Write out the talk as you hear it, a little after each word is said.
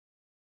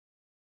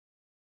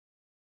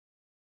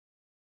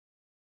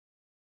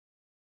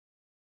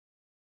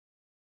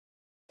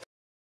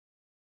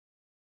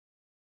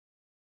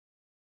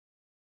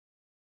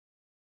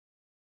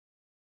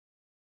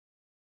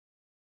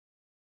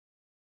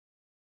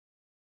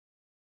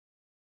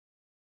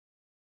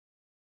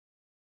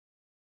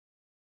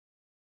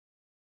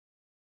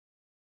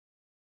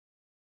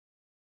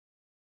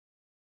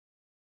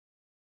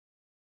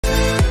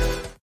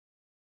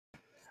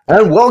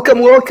And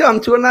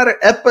welcome to another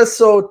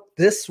episode.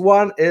 This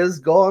one is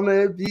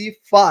gonna be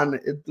fun.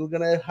 We're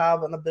gonna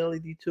have an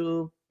ability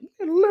to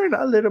learn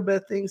a little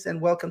bit of things.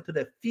 And welcome to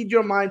the Feed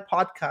Your Mind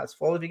podcast.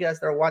 For all of you guys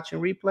that are watching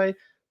replay,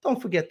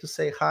 don't forget to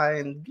say hi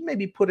and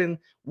maybe put in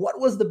what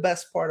was the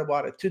best part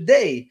about it.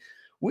 Today,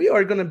 we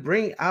are gonna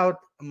bring out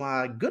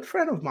my good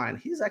friend of mine.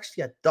 He's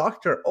actually a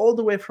doctor all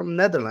the way from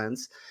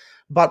Netherlands.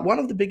 But one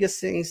of the biggest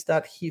things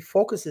that he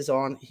focuses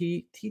on,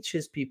 he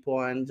teaches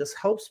people and just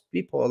helps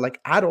people like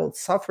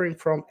adults suffering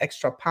from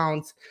extra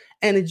pounds,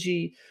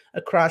 energy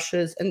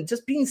crashes, and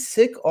just being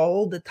sick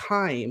all the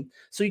time.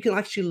 So you can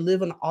actually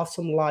live an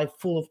awesome life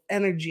full of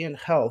energy and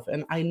health.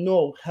 And I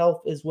know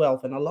health is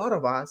wealth. And a lot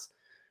of us,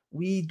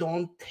 we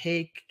don't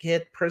take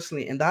it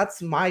personally. And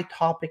that's my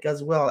topic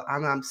as well.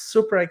 And I'm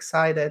super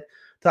excited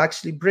to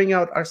actually bring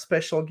out our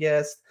special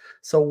guest.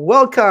 So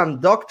welcome,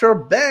 Dr.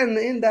 Ben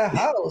in the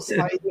house.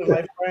 How you doing,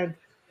 my friend?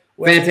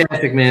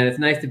 Fantastic, man. It's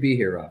nice to be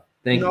here, Rob.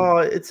 Thank you. No,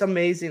 it's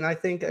amazing. I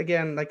think,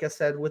 again, like I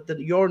said, with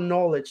your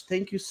knowledge,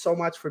 thank you so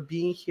much for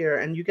being here.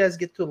 And you guys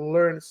get to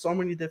learn so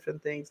many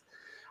different things.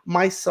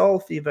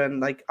 Myself,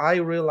 even, like, I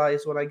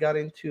realized when I got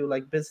into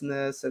like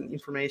business and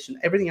information,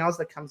 everything else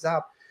that comes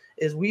up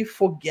is we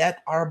forget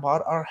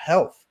about our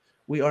health.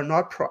 We are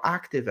not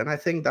proactive. And I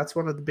think that's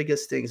one of the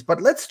biggest things.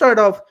 But let's start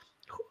off.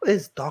 Who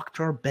is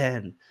Dr.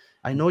 Ben?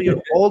 I know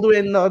you're all the way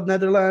in the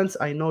Netherlands.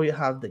 I know you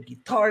have the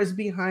guitars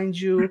behind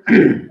you.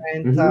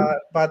 And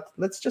but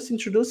let's just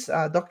introduce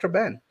Dr.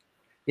 Ben.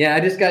 Yeah, I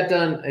just got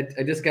done.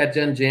 I just got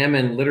done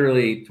jamming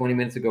literally 20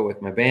 minutes ago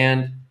with my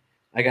band.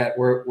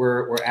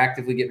 We're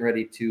actively getting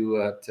ready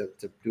to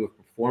do a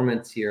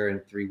performance here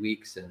in 3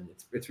 weeks, and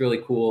it's really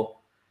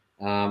cool.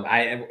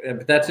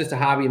 But that's just a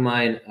hobby of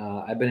mine.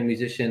 I've been a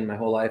musician my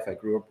whole life. I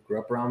grew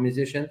up around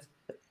musicians.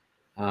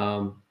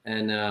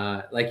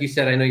 Like you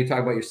said, I know you talk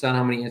about your son,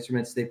 how many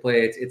instruments they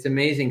play. It's an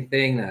amazing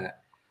thing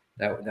that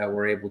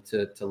we're able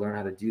to learn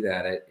how to do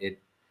that.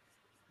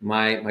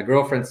 My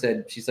girlfriend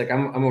said, she's like,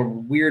 I'm a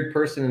weird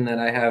person in that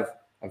I have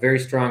a very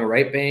strong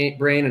right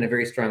brain and a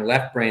very strong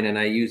left brain, and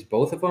I use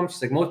both of them.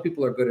 She's like, most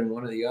people are good in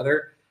one or the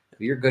other.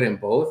 You're good in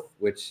both,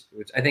 which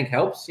I think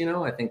helps. You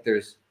know, I think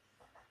there's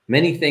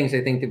many things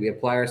I think that we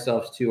apply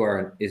ourselves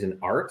to is an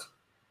art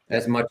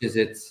as much as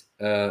it's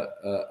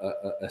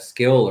a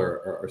skill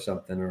or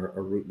something or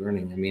root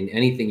learning. I mean,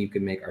 anything you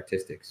can make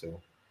artistic. So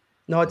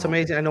no, it's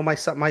amazing. I know my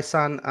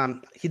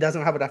son, he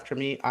doesn't have it after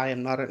me. I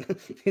am not an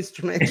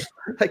instrument.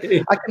 Like,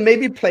 I can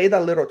maybe play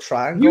that little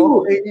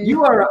triangle.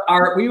 You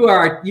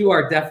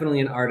are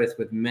definitely an artist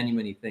with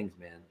many things,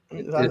 man.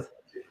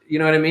 You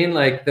know what I mean?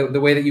 Like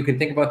the way that you can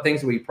think about things,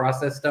 the way you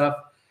process stuff.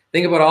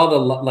 Think about all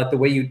the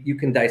way you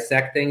can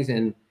dissect things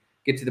and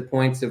get to the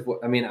points of what,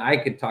 I mean, I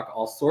could talk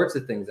all sorts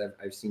of things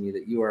I've seen you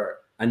that you are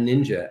a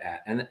ninja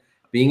at. And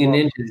being a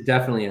ninja is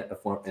definitely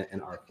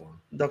an art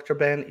form. Dr.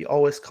 Ben, you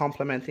always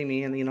complimenting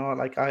me. And,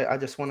 like, I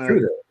just want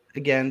to,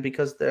 again,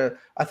 because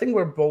I think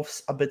we're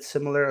both a bit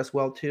similar as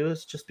well, too.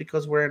 It's just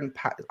because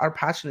our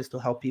passion is to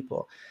help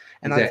people.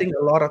 And exactly. I think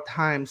a lot of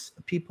times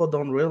people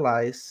don't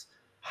realize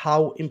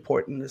how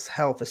important is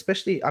health,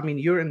 especially, I mean,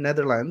 you're in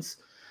Netherlands.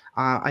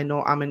 I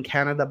know I'm in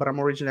Canada, but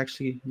I'm originally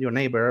actually your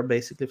neighbor,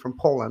 basically from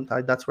Poland.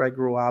 That's where I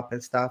grew up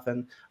and stuff.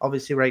 And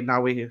obviously right now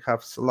we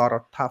have a lot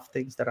of tough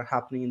things that are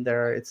happening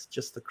there. It's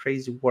just a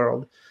crazy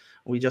world.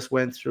 We just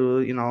went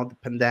through, the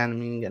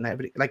pandemic and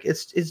everything. Like,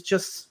 it's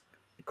just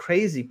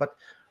crazy. But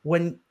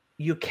when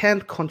you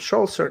can't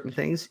control certain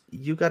things,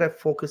 you got to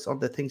focus on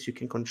the things you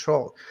can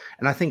control.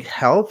 And I think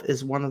health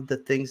is one of the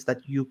things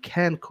that you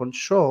can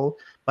control,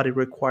 but it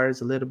requires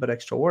a little bit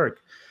extra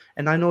work.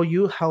 And I know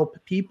you help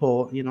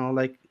people,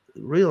 like,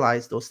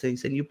 realize those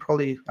things, and you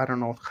probably, I don't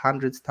know,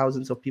 hundreds,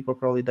 thousands of people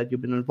probably that you've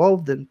been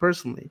involved in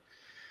personally.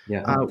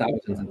 Yeah,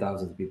 thousands and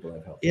thousands of people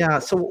I've helped. Yeah.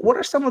 So what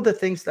are some of the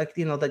things that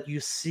that you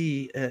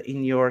see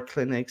in your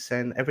clinics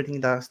and everything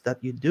that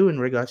you do in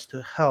regards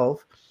to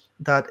health,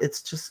 that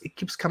it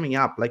keeps coming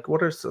up? Like,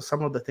 what are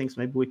some of the things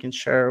maybe we can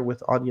share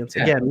with audience?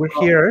 Yeah. Again, we're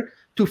here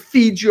to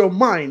feed your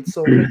mind.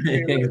 So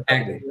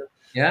exactly.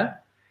 Yeah.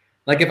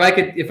 Like, if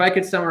I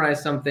could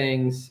summarize some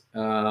things,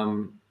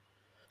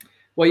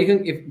 well, you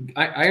can, if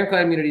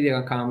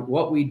ironcladimmunity.com,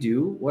 what we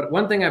do,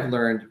 one thing I've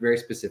learned very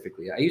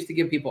specifically, I used to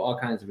give people all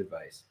kinds of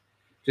advice,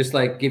 just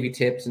like give you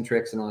tips and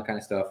tricks and all that kind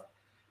of stuff.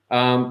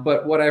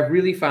 But what I've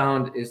really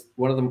found is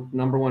one of the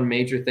number one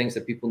major things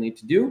that people need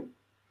to do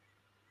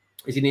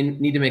is you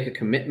need to make a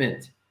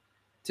commitment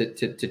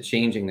to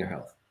changing their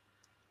health.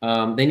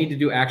 They need to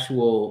do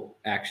actual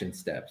action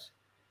steps.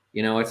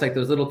 It's like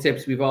those little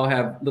tips. We've all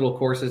have little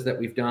courses that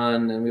we've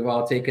done, and we've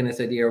all taken this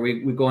idea, or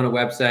we go on a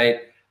website,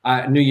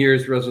 New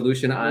Year's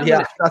resolution.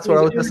 That's what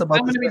I was just about.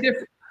 I'm going to be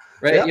different,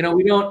 right? Yeah.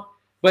 We don't.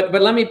 But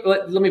let me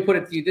put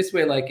it to you this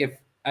way. Like, if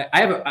I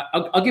have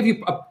I'll give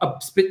you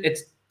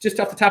it's just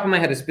off the top of my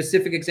head a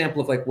specific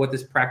example of like what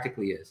this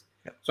practically is.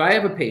 Yeah. So I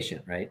have a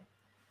patient, right?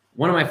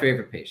 One of my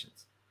favorite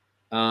patients,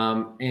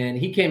 and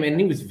he came in and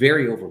he was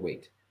very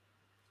overweight.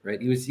 Right.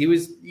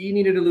 He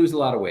needed to lose a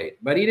lot of weight,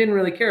 but he didn't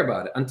really care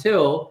about it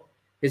until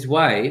his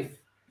wife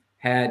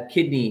had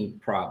kidney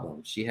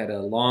problems. She had a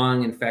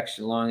long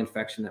infection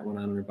that went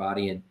on in her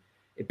body, and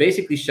it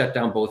basically shut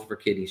down both of her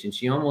kidneys, and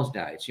she almost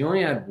died. She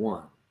only had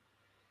one,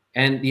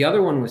 and the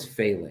other one was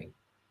failing.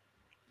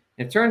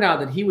 And it turned out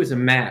that he was a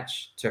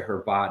match to her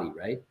body,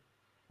 right?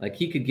 Like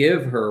he could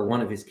give her one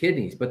of his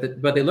kidneys, but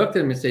they looked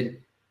at him and said,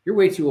 "You're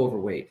way too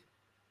overweight.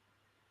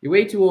 You're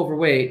way too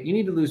overweight. You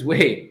need to lose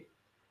weight,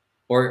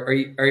 or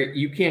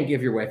you can't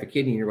give your wife a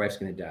kidney and your wife's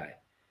going to die."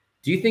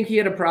 Do you think he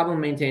had a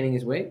problem maintaining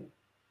his weight?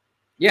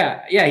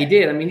 Yeah, he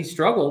did. I mean, he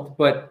struggled,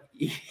 but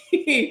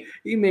he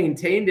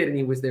maintained it, and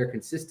he was there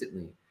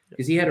consistently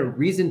because he had a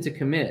reason to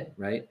commit,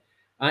 right?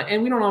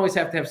 And we don't always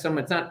have to have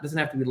someone. Doesn't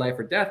have to be life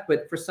or death,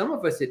 but for some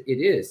of us, it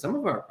is. Some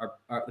of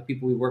the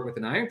people we work with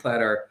in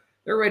Ironclad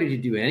they're ready to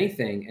do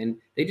anything, and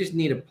they just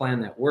need a plan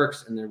that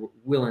works, and they're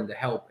willing to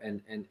help,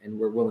 and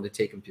we're willing to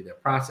take them through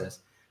that process.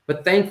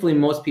 But thankfully,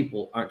 most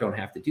people don't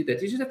have to do that.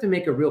 They just have to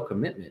make a real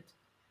commitment.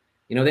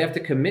 You know, they have to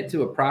commit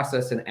to a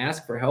process and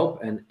ask for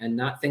help, and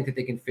not think that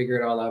they can figure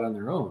it all out on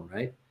their own,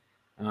 right?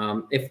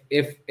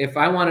 If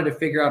I wanted to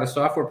figure out a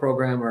software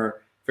program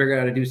or figure out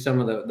how to do some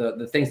of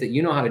the things that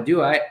you know how to do,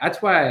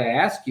 that's why I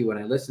ask you when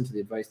I listen to the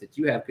advice that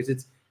you have,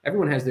 because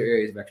everyone has their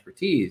areas of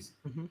expertise.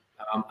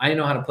 I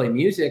know how to play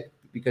music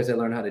because I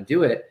learned how to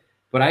do it,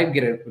 but I'd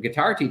get a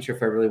guitar teacher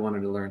if I really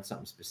wanted to learn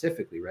something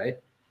specifically, right?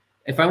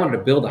 If I wanted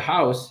to build a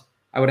house,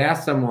 I would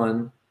ask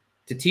someone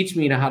to teach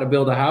me how to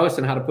build a house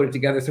and how to put it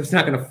together so it's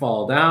not going to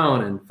fall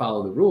down and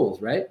follow the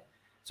rules, right?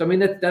 So I mean,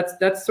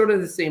 that's sort of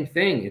the same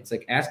thing. It's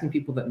like asking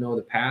people that know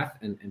the path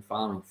and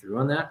following through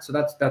on that. So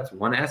that's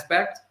one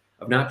aspect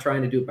of not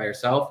trying to do it by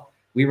yourself.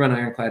 We run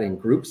Ironclad in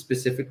groups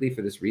specifically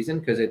for this reason,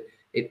 because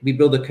we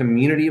build a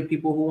community of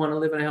people who want to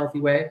live in a healthy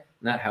way,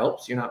 and that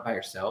helps. You're not by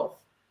yourself.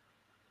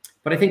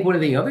 But I think one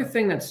of the other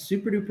thing that's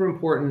super duper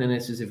important, and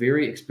this is a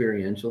very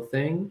experiential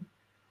thing,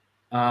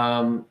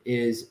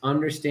 is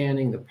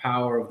understanding the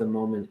power of the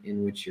moment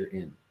in which you're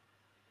in.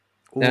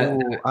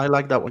 I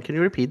like that one. Can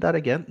you repeat that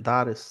again?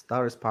 That is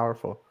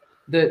powerful.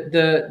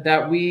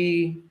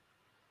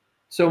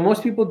 So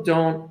most people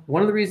don't.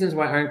 One of the reasons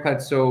why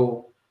Ironclad's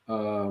so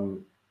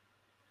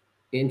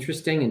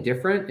interesting and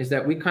different is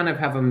that we kind of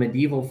have a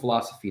medieval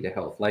philosophy to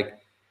health, like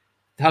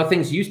how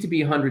things used to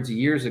be hundreds of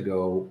years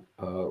ago.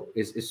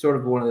 Is sort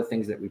of one of the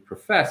things that we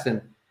profess,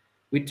 and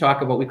we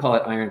call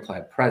it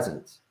Ironclad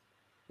presence.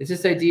 It's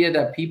this idea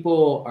that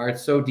people are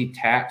so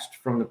detached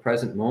from the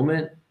present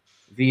moment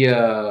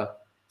via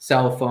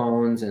cell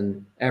phones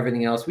and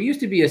everything else. We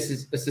used to be a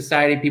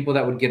society of people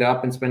that would get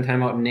up and spend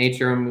time out in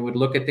nature, and we would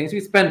look at things.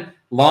 We spend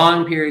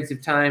long periods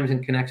of time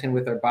in connection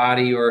with our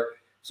body,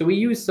 so we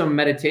use some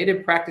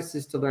meditative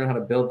practices to learn how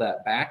to build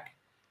that back.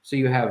 So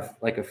you have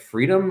like a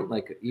freedom,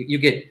 like you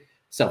get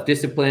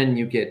self-discipline,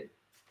 you get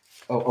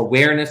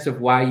awareness of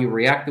why you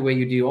react the way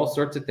you do, all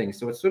sorts of things.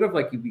 So it's sort of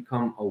like you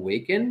become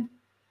awakened,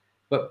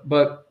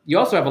 but you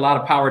also have a lot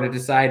of power to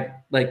decide,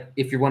 like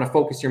if you want to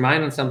focus your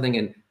mind on something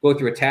and go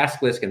through a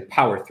task list and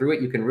power through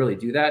it, you can really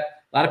do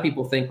that. A lot of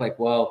people think like,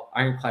 well,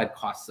 Ironclad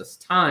costs us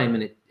time,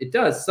 and it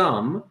does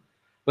some,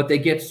 but they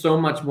get so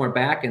much more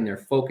back in their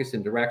focus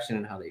and direction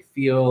and how they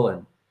feel.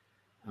 And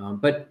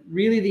but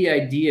really the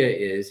idea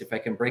is, if I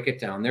can break it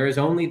down, there is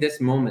only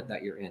this moment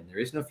that you're in. There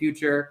is no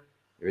future.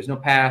 There is no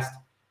past.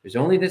 There's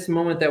only this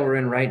moment that we're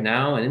in right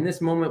now. And in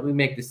this moment, we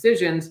make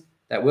decisions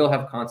that will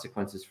have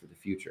consequences for the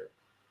future.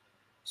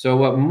 So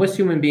what most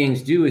human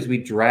beings do is we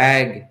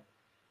drag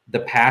the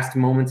past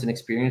moments and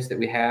experience that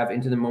we have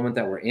into the moment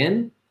that we're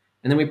in,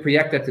 and then we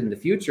project that in the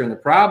future. And the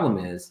problem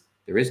is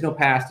there is no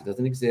past. It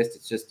doesn't exist.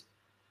 It's just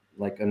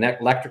like an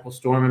electrical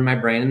storm in my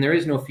brain. And there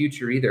is no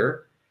future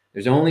either.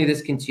 There's only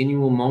this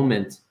continual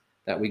moment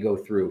that we go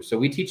through. So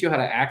we teach you how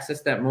to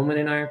access that moment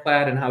in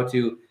Ironclad and how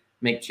to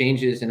make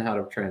changes and how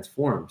to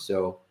transform.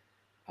 So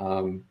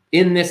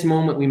in this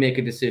moment, we make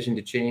a decision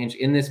to change.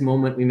 In this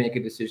moment, we make a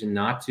decision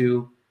not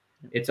to.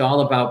 It's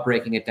all about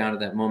breaking it down to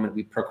that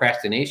moment.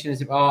 Procrastination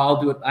is, oh,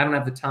 I'll do it. I don't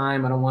have the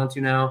time. I don't want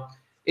to now.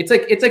 It's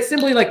like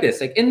simply like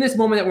this. Like in this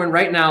moment that we're in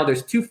right now,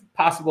 there's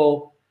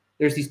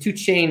these two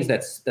chains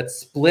that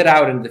split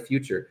out into the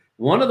future.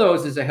 One of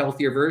those is a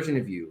healthier version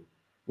of you.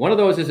 One of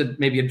those is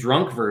maybe a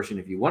drunk version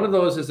of you. One of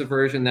those is a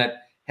version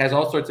that has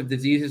all sorts of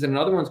diseases, and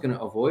another one's going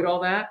to avoid all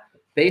that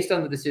based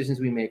on the decisions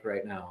we make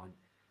right now.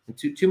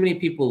 And too many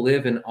people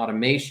live in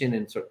automation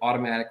and sort of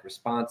automatic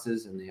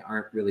responses, and they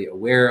aren't really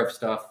aware of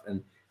stuff.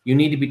 And you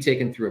need to be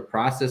taken through a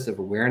process of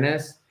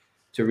awareness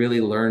to really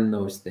learn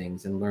those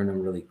things and learn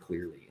them really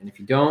clearly. And if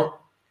you don't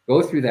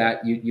go through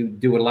that, you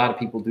do what a lot of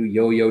people do,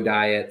 yo-yo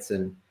diets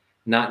and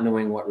not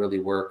knowing what really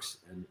works.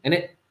 And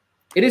it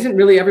isn't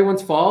really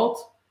everyone's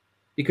fault,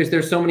 because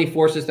there's so many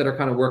forces that are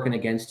kind of working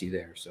against you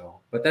there. So,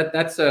 but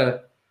those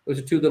are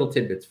two little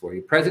tidbits for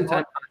you: present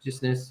time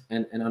consciousness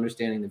and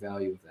understanding the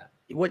value of that.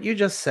 What you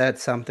just said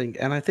something,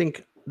 and I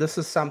think this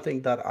is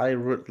something that I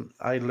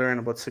learned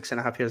about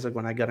 6.5 years ago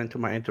when I got into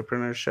my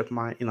entrepreneurship,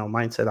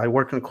 mindset. I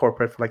worked in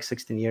corporate for like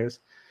 16 years.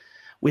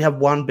 We have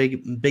one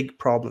big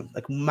problem,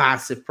 like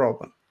massive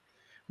problem.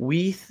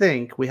 We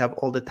think we have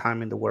all the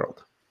time in the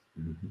world.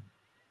 Mm-hmm.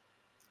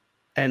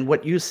 And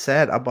what you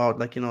said about,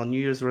 like, New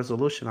Year's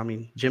resolution, I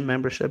mean, gym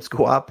memberships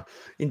go up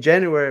in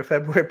January,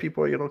 February,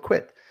 people,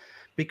 quit,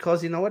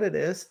 because you know what it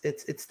is?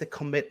 It's the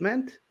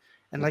commitment.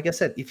 And like I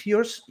said, if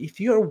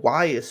your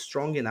why is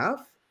strong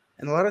enough,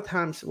 and a lot of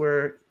times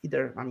we're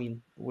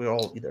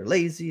all either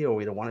lazy or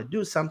we don't want to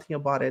do something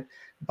about it.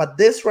 But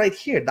this right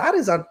here, that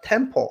is our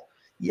temple.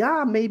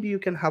 Yeah, maybe you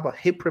can have a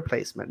hip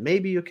replacement,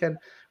 maybe you can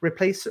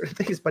replace certain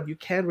things, but you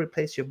can't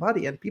replace your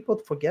body. And people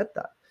forget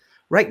that.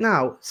 Right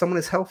now, someone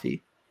is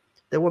healthy,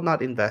 they will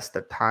not invest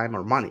their time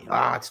or money.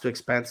 It's too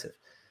expensive.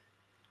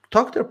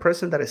 Talk to a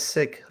person that is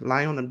sick,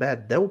 lying on the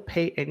bed. They'll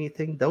pay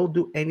anything. They'll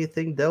do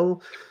anything.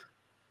 They'll,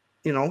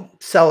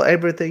 sell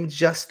everything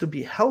just to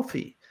be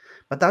healthy.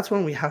 But that's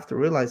when we have to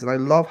realize, and I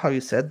love how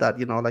you said that,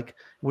 like,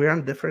 we're in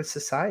a different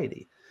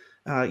society.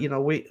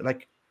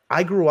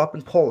 I grew up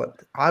in Poland.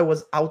 I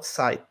was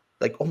outside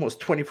like almost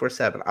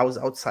 24/7. I was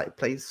outside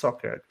playing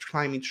soccer,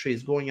 climbing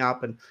trees, going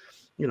up and,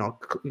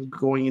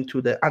 going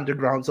into the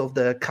undergrounds of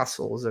the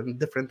castles and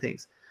different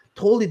things.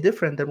 Totally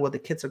different than what the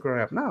kids are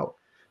growing up now.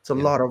 It's a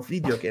lot of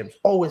video games,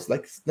 always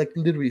like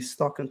literally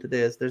stuck into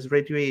this. There's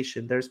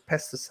radiation, there's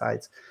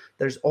pesticides,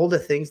 there's all the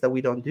things that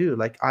we don't do.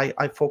 Like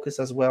I focus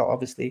as well,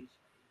 obviously,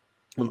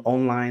 on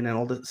online and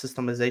all the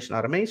systemization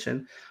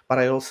automation, but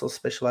I also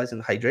specialize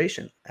in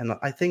hydration. And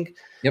I think,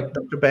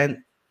 Dr.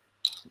 Ben,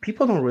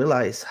 people don't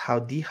realize how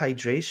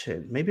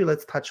dehydration, maybe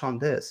let's touch on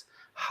this,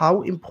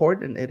 how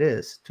important it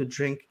is to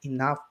drink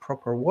enough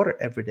proper water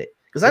every day.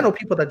 Because I know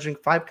people that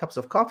drink 5 cups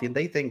of coffee and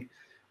they think,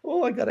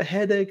 oh, I got a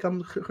headache,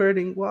 I'm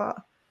hurting. Well,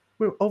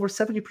 we're over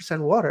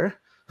 70% water.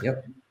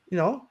 Yep.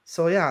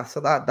 So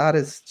that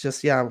is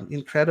just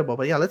incredible.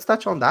 But let's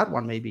touch on that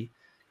one maybe.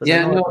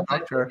 And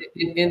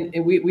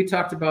we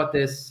talked about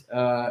this.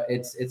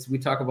 We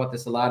talk about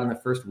this a lot in the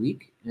first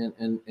week,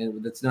 and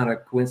it's not a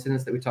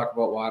coincidence that we talk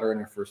about water in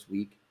our first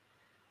week.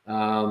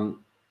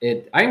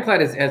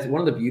 Ironclad has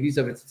one of the beauties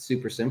of it's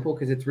super simple,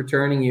 because it's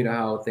returning you to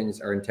how things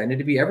are intended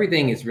to be.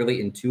 Everything is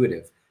really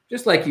intuitive,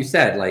 just like you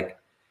said, like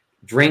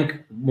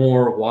drink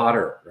more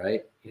water,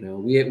 right? We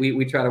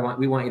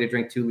want you to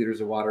drink 2 liters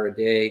of water a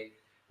day.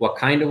 What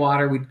kind of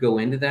water? We'd go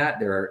into that.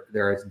 There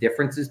are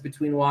differences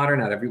between water.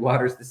 Not every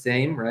water is the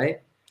same,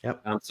 right?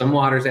 Yep. Some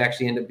waters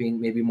actually end up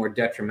being maybe more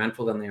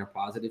detrimental than they are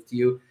positive to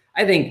you.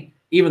 I think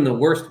even the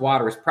worst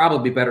water is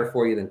probably better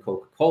for you than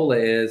Coca-Cola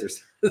is, or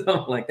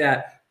something like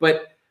that.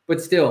 But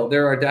still,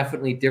 there are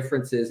definitely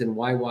differences, and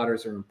why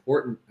waters are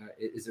important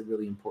is a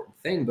really important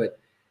thing. But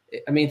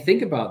I mean,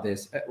 think about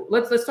this.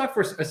 Let's talk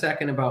for a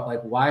second about,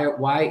 like,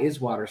 why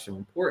is water so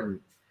important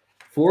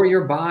for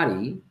your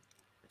body?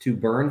 To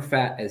burn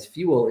fat as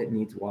fuel, it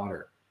needs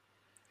water.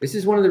 This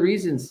is one of the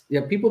reasons. A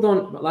lot of people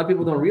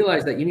don't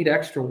realize that you need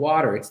extra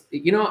water. It's,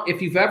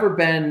 if you've ever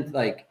been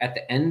like at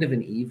the end of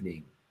an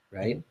evening,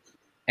 right,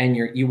 and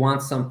you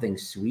want something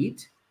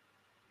sweet,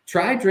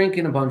 try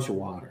drinking a bunch of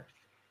water.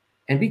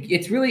 And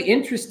it's really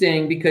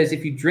interesting, because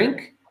if you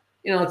drink,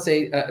 let's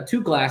say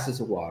 2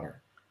 glasses of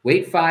water,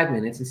 wait 5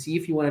 minutes and see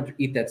if you want to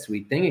eat that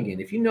sweet thing again.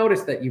 If you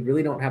notice that you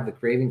really don't have the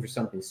craving for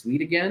something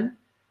sweet again,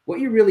 what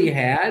you really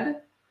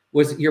had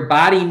was your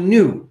body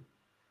knew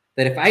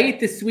that if I eat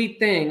this sweet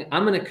thing,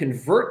 I'm going to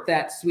convert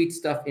that sweet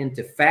stuff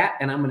into fat,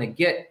 and I'm going to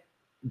get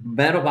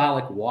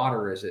metabolic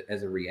water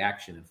as a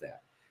reaction of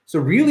that. So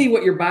really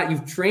what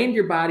you've trained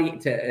your body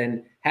to,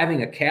 and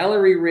having a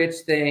calorie-rich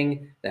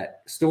thing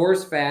that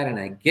stores fat, and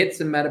I get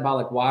some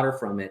metabolic water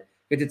from it,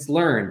 because it's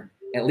learned,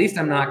 at least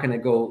I'm not going to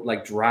go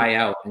like dry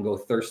out and go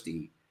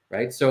thirsty,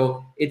 right?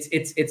 So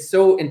it's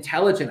so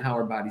intelligent how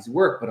our bodies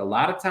work. But a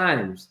lot of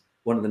times,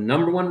 one of the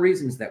number one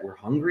reasons that we're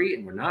hungry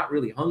and we're not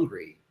really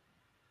hungry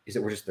is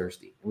that we're just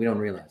thirsty, and we don't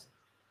realize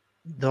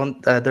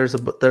it.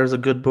 There's a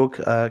good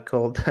book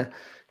called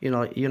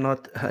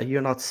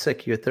you're not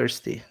sick, you're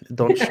thirsty.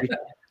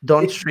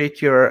 Don't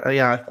treat your I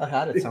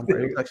had it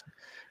somewhere.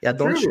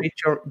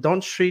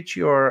 Don't treat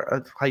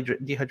your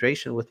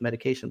dehydration with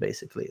medication,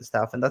 basically, and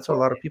stuff. And that's what a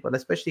lot of people,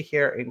 especially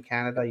here in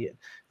Canada,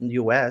 in the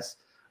US,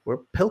 we're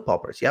pill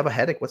poppers. You have a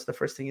headache, what's the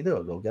first thing you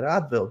do? Go get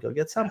Advil, go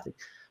get something.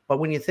 But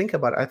when you think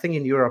about it, I think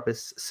in Europe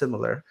it's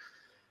similar.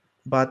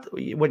 But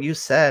what you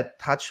said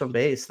touched on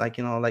base, like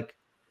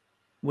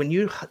when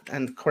you,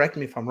 and correct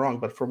me if I'm wrong,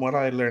 but from what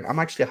I learned, I'm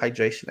actually a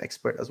hydration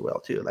expert as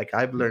well too. Like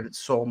I've learned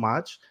so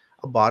much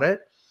about it.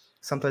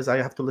 Sometimes I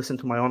have to listen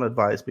to my own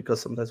advice, because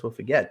sometimes we'll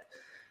forget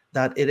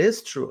that it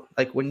is true.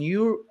 Like when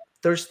you're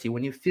thirsty,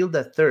 when you feel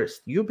that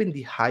thirst, you've been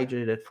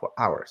dehydrated for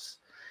hours.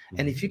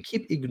 And if you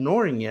keep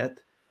ignoring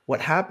it,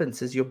 what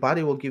happens is your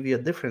body will give you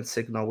a different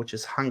signal, which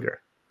is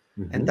hunger.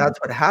 And that's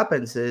what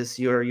happens is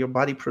your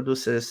body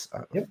produces,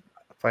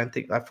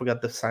 I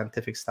forgot the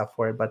scientific stuff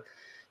for it, but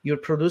you're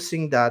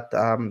producing that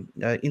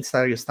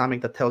inside your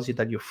stomach that tells you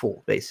that you're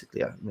full,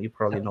 basically. You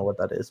probably know what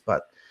that is,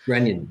 but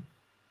Ghrelin.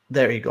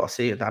 There you go.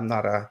 See, I'm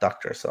not a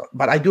doctor,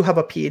 but I do have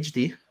a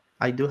PhD.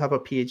 I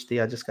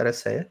just gotta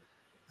say.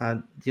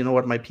 Do you know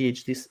what my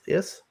PhD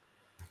is?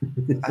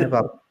 I have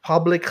a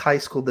public high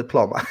school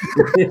diploma.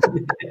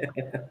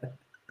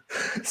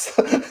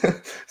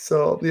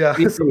 so yeah.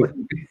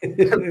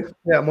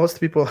 Yeah, most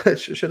people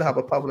should have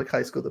a public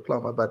high school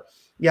diploma, but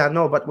yeah,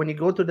 no. But when you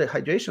go to the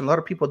hydration, a lot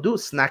of people do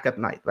snack at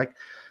night. Like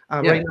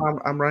right now,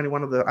 I'm running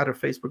one of the other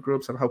Facebook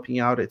groups. I'm helping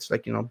out. It's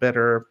like,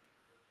 better,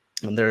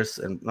 and there's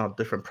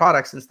different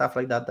products and stuff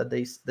like that that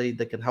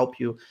they can help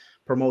you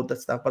promote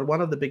that stuff. But one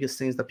of the biggest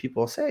things that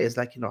people say is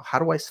like, how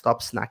do I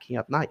stop snacking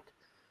at night?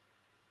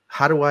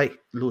 How do I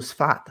lose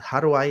fat? How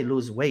do I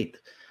lose weight?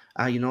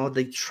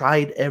 They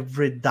tried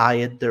every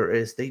diet there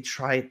is. They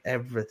tried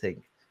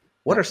everything.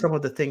 What are some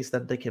of the things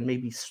that they can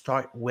maybe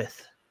start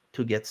with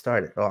to get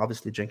started? Well,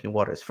 obviously drinking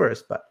water is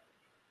first, but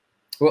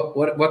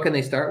what can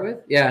they start with?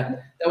 Yeah,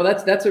 well,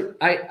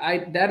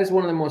 that is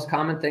one of the most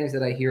common things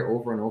that I hear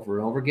over and over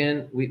and over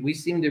again. We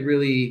seem to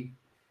really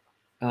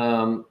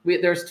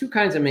there's two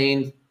kinds of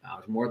main,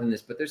 there's more than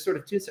this, but there's sort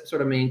of two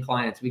sort of main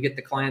clients. We get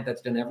the client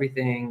that's done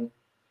everything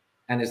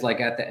and is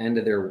like at the end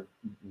of their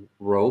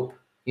rope,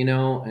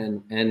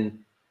 and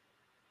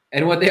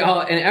what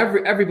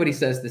everybody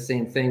says the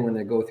same thing when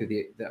they go through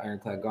the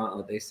Ironclad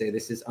Gauntlet. They say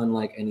this is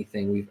unlike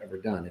anything we've ever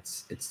done.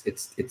 It's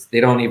they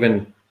don't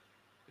even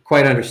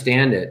quite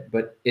understand it,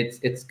 but it's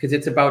because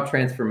it's about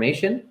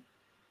transformation,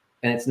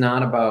 and it's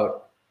not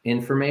about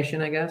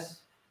information, I guess.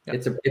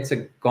 Yep. It's a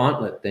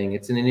gauntlet thing.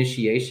 It's an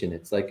initiation.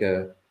 It's like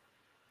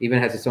even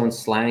has its own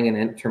slang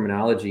and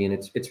terminology, and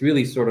it's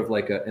really sort of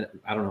like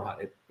I don't know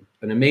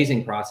an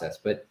amazing process.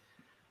 But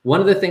one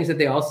of the things that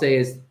they all say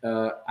is,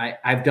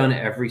 I've done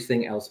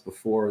everything else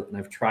before, and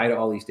I've tried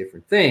all these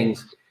different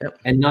things, yep,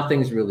 and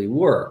nothing's really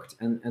worked.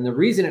 And the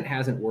reason it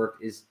hasn't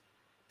worked is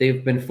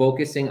they've been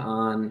focusing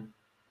on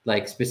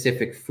like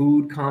specific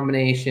food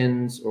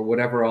combinations or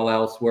whatever all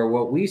else, where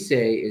what we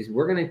say is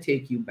we're going to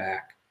take you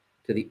back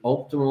to the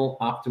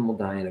optimal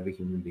diet of a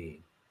human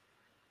being.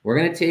 We're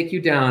going to take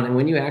you down, and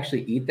when you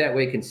actually eat that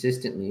way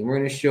consistently, we're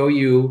going to show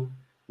you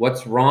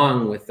what's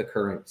wrong with the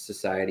current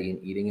society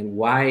and eating and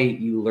why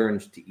you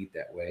learned to eat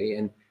that way,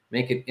 and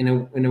make it in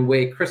a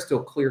way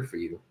crystal clear for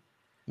you.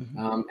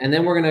 Mm-hmm. And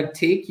then we're going to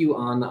take you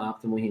on the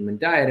optimal human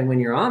diet. And when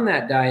you're on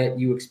that diet,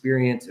 you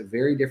experience a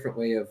very different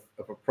way of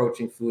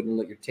approaching food, and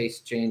let your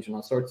taste change and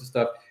all sorts of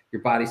stuff.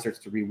 Your body starts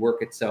to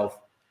rework itself.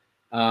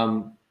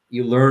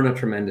 You learn a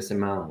tremendous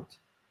amount,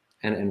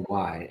 and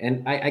why.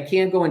 And I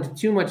can't go into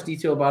too much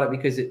detail about it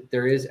because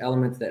there is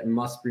elements that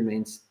must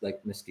remain like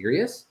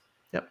mysterious.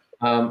 Yep.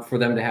 For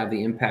them to have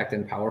the impact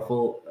and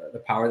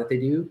the power that they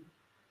do.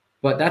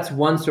 But that's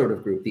one sort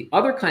of group. The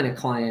other kind of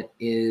client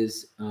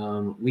is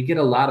we get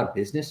a lot of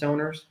business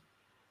owners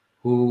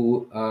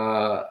who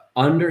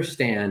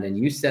understand, and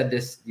you said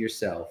this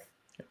yourself,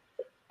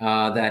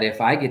 that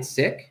if I get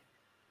sick,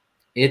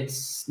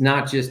 it's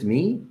not just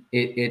me.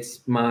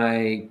 It's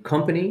my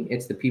company.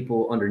 It's the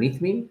people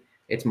underneath me.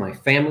 It's my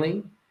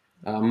family.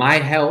 My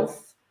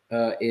health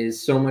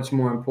is so much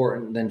more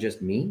important than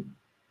just me.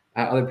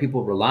 Other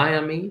people rely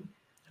on me.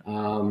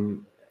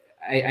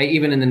 I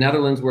even in the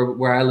Netherlands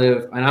where I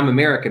live, and I'm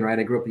American, right?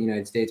 I grew up in the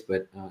United States,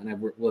 but and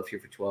I've lived here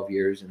for 12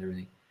 years and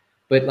everything.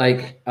 But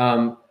like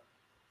I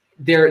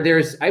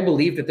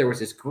believe that there was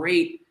this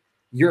great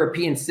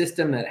European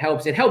system that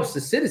helps. It helps the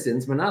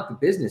citizens, but not the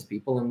business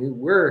people. I mean,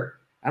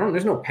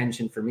 there's no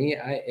pension for me.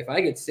 If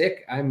I get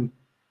sick, I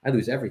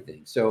lose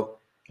everything. So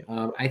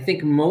I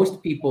think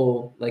most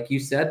people, like you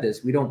said,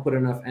 we don't put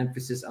enough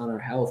emphasis on our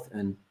health,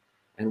 and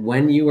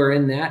when you are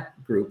in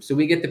that group, so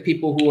we get the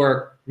people who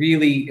are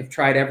really have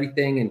tried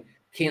everything and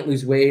can't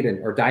lose weight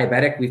or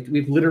diabetic.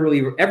 We've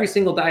literally, every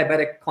single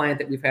diabetic client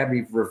that we've had,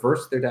 we've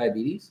reversed their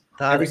diabetes.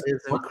 That is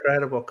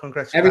incredible.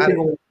 Congratulations. Every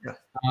single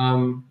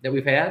that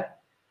we've had.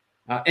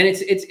 And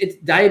it's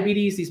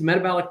diabetes, these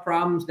metabolic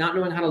problems, not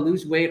knowing how to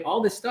lose weight.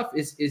 All this stuff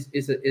is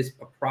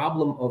a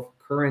problem of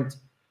current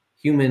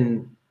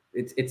human.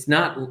 It's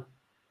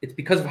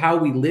because of how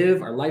we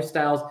live, our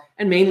lifestyles,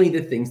 and mainly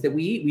the things that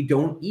we eat. We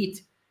don't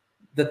eat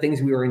the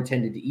things we were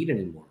intended to eat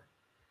anymore.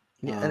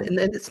 Yeah, and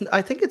I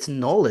think it's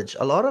knowledge.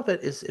 A lot of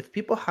it is if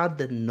people had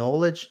the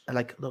knowledge,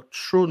 like the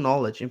true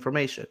knowledge,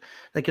 information.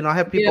 Like, I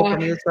have people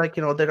from me, it's like,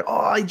 they're,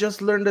 I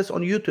just learned this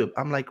on YouTube.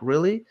 I'm like,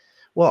 really?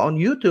 Well, on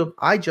YouTube,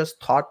 I just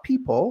taught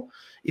people,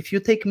 if you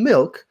take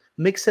milk,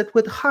 mix it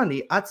with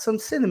honey, add some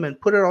cinnamon,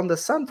 put it on the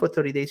sun for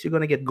 30 days, you're going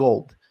to get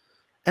gold.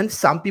 And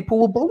some people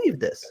will believe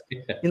this.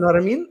 You know what I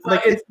mean?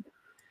 Like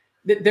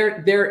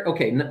they're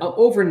okay.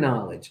 Over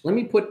knowledge. Let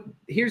me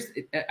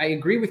I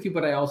agree with you,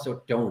 but I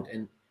also don't.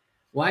 And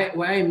why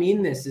I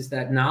mean this is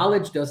that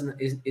knowledge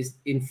is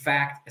in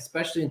fact,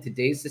 especially in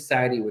today's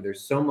society where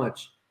there's so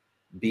much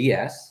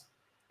BS,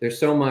 there's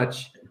so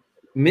much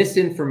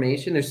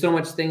misinformation, there's so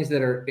much things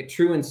that are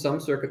true in some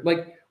circuit.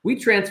 Like, we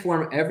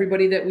transform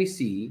everybody that we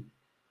see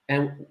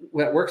and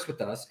that works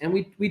with us,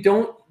 and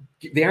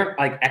they aren't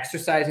like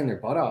exercising their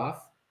butt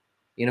off.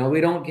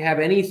 We don't have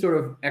any sort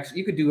of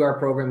you could do our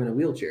program in a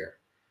wheelchair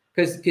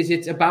because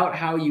it's about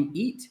how you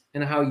eat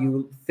and how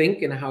you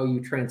think and how you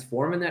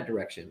transform in that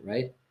direction,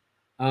 right?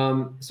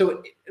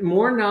 So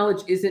more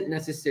knowledge isn't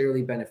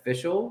necessarily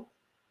beneficial.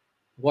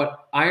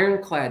 What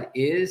Ironclad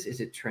is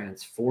it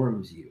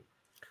transforms you.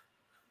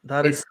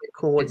 That is It's so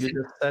cool what it's you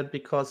just said,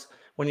 because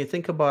when you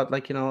think about,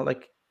 like,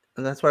 like,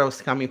 and that's where I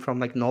was coming from,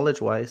 like,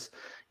 knowledge wise.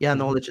 Yeah, Mhm.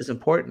 knowledge is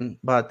important,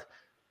 but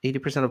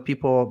 80% of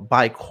people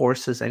buy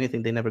courses,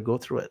 anything, they never go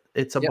through it.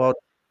 It's Yep. about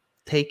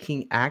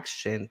taking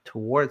action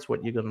towards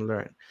what you're going to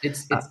learn.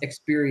 It's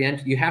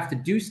experiential. You have to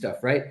do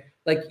stuff, right?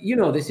 Like, you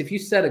know this, if you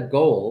set a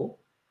goal,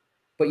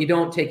 but you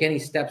don't take any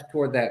steps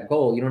toward that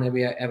goal, you don't have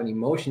any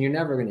motion, you're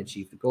never going to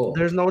achieve the goal.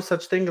 There's no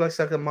such thing like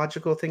a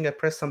magical thing. I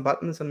press some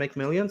buttons and make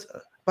millions.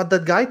 But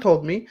that guy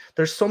told me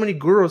there's so many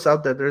gurus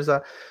out there. There's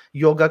a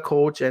yoga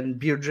coach and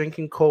beer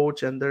drinking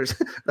coach, and there's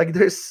like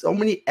there's so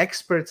many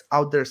experts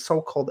out there,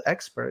 so-called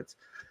experts.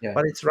 Yeah.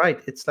 But it's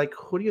right. It's like,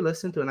 who do you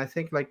listen to? And I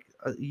think, like,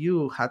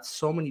 you had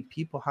so many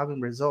people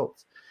having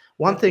results.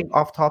 One Yeah. thing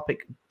off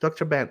topic,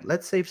 Dr. Ben,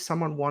 let's say if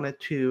someone wanted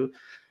to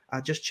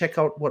just check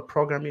out what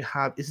program you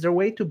have, is there a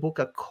way to book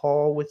a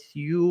call with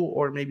you,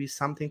 or maybe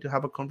something to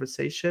have a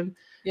conversation?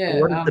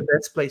 What is Yeah. the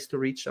best place to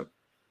reach them?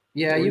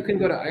 Yeah, To you reach can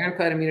go you? to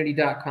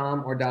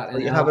ironcladimmunity.com or So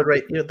you have it .nl.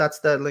 right. That's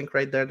the link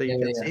right there that you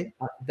can see.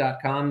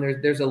 .com.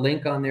 There's a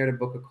link on there to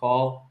book a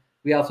call.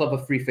 We also have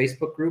a free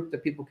Facebook group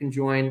that people can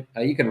join.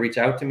 You can reach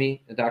out to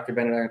me, Dr.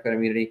 Bennett, Ironclad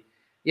Immunity.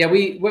 Yeah,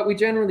 what we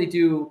generally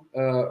do,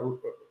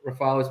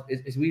 Rafal,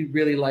 is we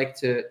really like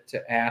to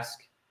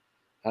ask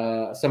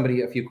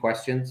somebody a few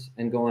questions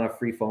and go on a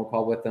free phone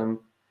call with them.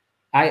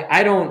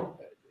 I don't.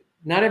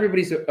 Not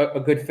everybody's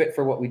a good fit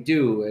for what we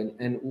do,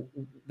 and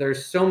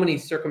there's so many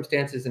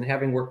circumstances. And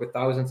having worked with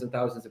thousands and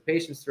thousands of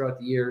patients throughout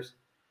the years,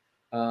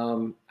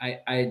 I'm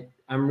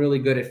really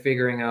good at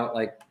figuring out,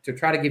 like, to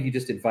try to give you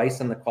just advice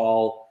on the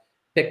call,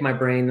 pick my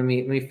brain. Let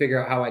me figure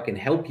out how I can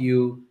help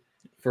you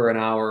for an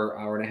hour,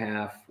 hour and a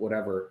half,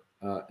 whatever,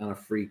 on a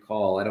free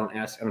call. I don't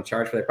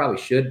charge for that. I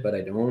probably should, but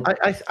I don't.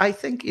 I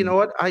think, you know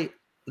what,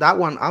 that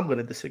one I'm going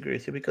to disagree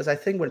with you, because I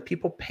think when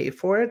people pay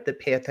for it, they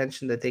pay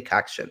attention, they take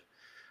action.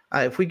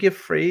 If we give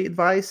free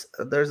advice,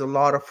 there's a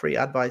lot of free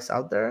advice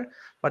out there.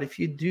 But if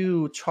you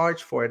do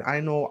charge for it, I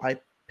know I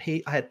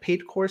had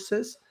paid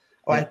courses,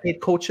 or I Yeah. had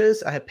paid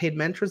coaches, I had paid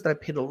mentors that I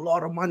paid a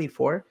lot of money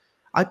for.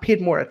 I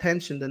paid more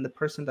attention than the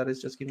person that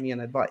is just giving me an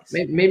advice.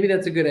 Maybe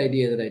that's a good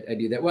idea that I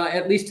do that. Well,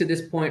 at least to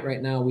this point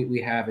right now,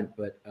 we haven't,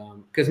 but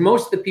because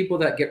most of the people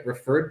that get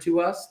referred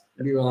to us,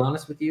 to be real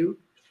honest with you,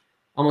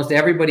 almost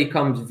everybody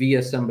comes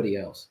via somebody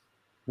else.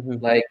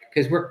 Mhm. Like,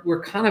 because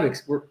we're kind of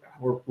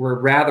we're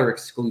rather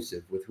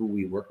exclusive with who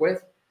we work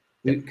with.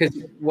 Because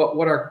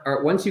what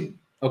our once you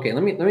okay,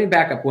 let me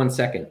back up 1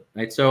 second,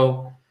 right?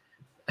 So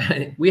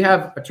we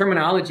have a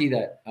terminology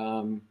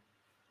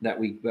that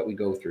we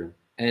go through,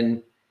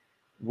 and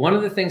one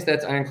of the things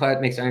that's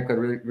makes Ironclad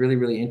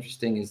really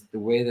interesting is the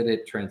way that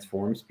it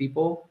transforms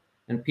people,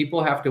 and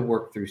people have to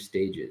work through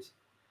stages.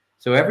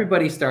 So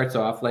everybody starts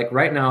off, like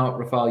right now,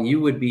 Rafal,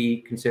 you would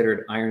be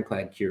considered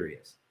Ironclad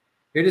curious.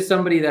 You're just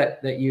somebody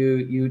that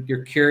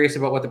you're curious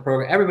about what the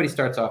program. Everybody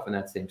starts off in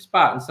that same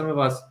spot, and some of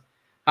us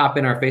hop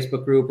in our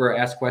Facebook group or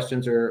ask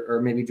questions,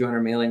 or maybe join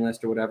our mailing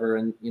list or whatever,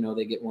 and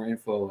they get more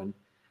info.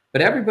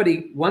 But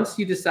everybody, once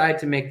you decide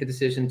to make the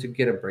decision to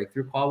get a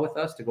breakthrough call with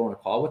us, to go on a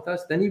call with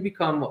us, then you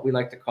become what we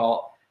like to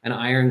call an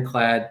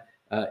Ironclad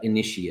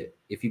initiate.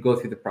 If you go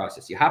through the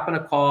process, you hop on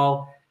a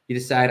call, you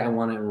decide I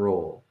want to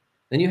enroll.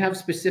 Then you have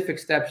specific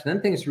steps. Then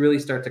things really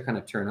start to kind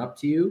of turn up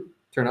for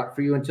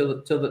you until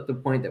the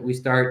point that we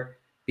start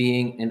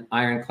being an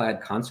Ironclad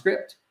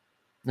conscript.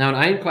 Now, an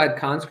Ironclad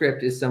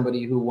conscript is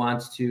somebody who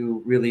wants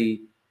to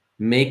really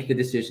make the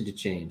decision to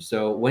change.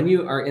 So when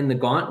you are in the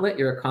gauntlet,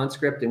 you're a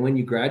conscript, and when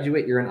you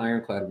graduate, you're an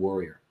Ironclad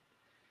warrior,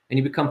 and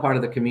you become part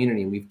of the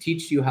community. And we've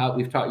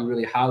taught you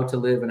really how to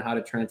live and how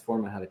to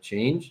transform and how to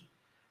change.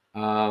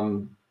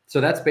 So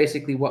that's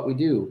basically what we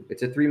do.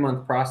 It's a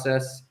 3-month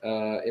process.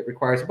 It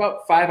requires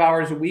about 5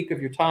 hours a week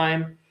of your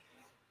time.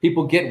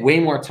 People get way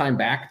more time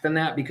back than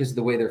that because of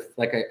the way they're,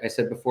 like I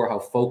said before, how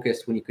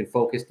focused. When you can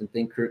focus and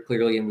think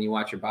clearly, and when you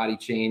watch your body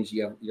change,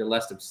 you're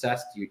less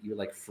obsessed. You're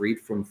like freed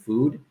from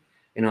food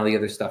and all the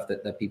other stuff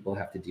that people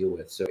have to deal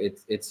with. So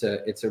it's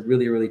a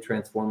really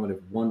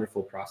transformative,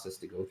 wonderful process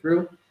to go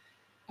through.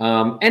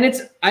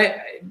 And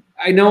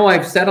I know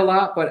I've said a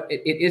lot, but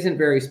it isn't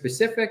very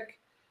specific,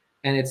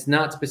 and it's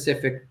not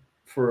specific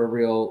for a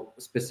real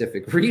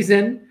specific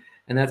reason.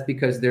 And that's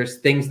because there's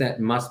things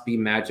that must be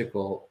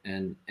magical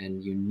and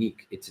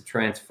unique. It's a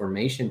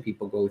transformation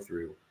people go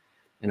through.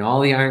 And all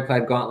the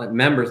Ironclad Gauntlet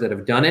members that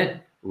have done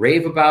it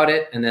rave about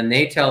it, and then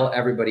they tell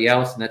everybody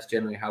else, and that's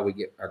generally how we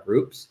get our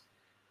groups.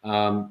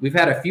 We've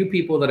had a few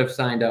people that have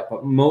signed up,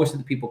 but most of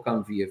the people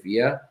come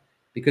via,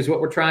 because what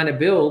we're trying to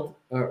build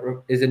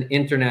is an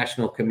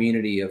international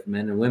community of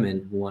men and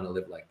women who want to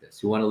live like this,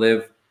 who want to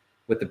live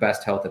with the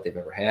best health that they've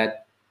ever had.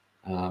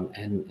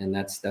 And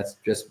that's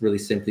just really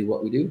simply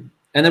what we do.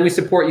 And then we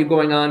support you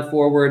going on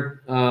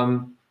forward.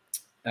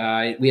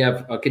 We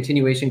have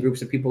continuation groups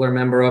that people are a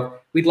member of.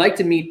 We'd like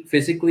to meet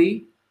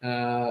physically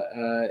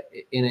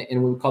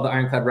in what we call the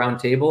Ironclad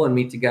Roundtable, and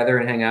meet together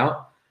and hang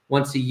out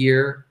once a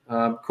year.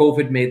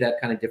 COVID made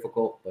that kind of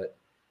difficult, but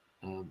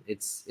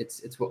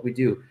it's what we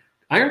do.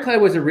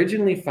 Ironclad was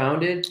originally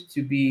founded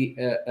to be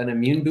an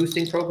immune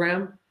boosting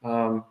program.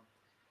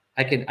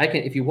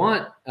 if you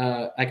want,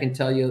 I can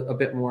tell you a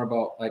bit more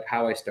about like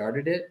how I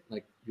started it.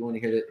 Like, you want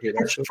to hear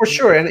that? For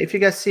sure. And if you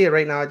guys see it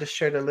right now, I just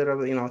shared a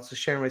little, it's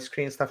sharing my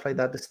screen and stuff like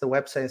that. This is the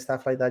website and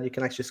stuff like that. You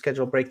can actually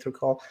schedule a breakthrough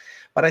call.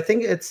 But I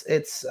think it's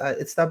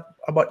not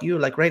about you.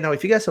 Like right now,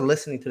 if you guys are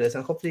listening to this,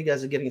 and hopefully you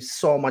guys are getting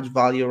so much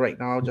value right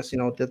now, just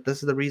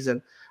this is the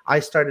reason I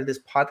started this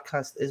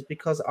podcast, is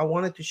because I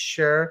wanted to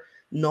share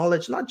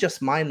knowledge, not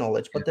just my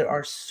knowledge, but there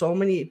are so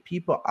many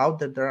people out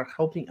there that are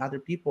helping other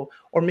people,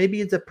 or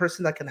maybe it's a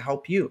person that can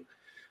help you.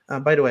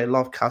 By the way, I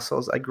love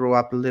castles. I grew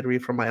up literally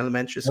from my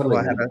elementary school.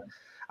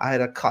 I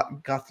had a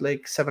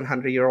Catholic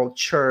 700-year-old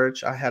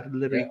church. I had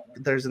literally,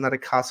 there's another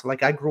castle.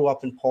 Like, I grew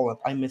up in Poland.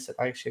 I miss it.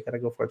 I actually got to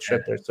go for a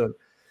trip there soon.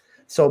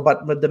 So,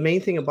 but the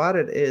main thing about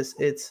it is,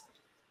 it's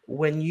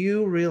when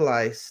you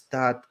realize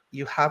that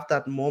you have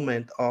that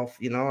moment of,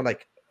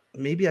 like,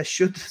 maybe I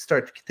should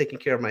start taking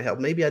care of my health.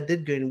 Maybe I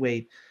did gain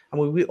weight. I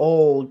mean, we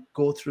all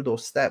go through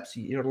those steps.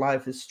 Your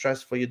life is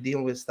stressful. You're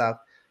dealing with stuff.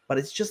 But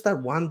it's just that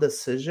one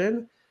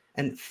decision,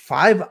 and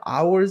 5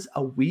 hours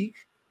a week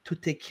to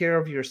take care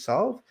of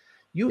yourself.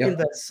 You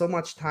invest so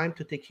much time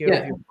to take care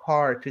of your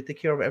car, to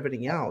take care of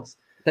everything else.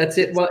 That's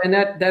it. Well, and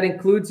that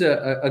includes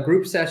a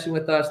group session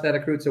with us. That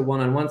includes a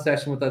one-on-one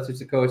session with us as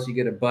a coach. You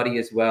get a buddy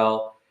as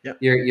well. Yep.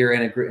 You're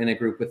in a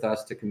group with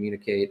us to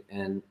communicate,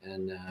 and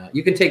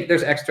you can take.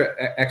 There's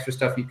extra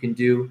stuff you can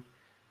do.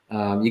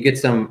 You get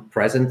some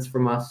presents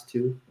from us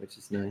too, which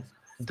is nice.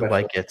 Do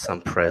I get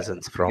some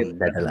presents from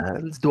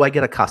Netherlands? Do I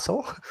get a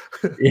castle?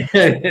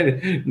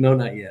 No,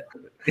 not yet.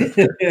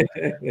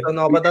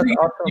 No, but that's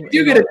awesome.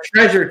 You get a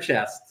treasure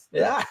chest.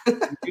 Yeah.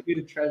 You get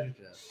a treasure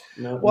chest.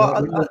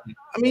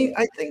 I mean,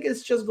 I think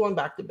it's just going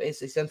back to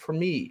basics. And for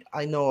me,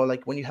 I know,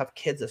 like, when you have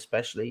kids,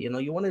 especially,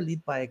 you want to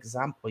lead by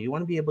example. You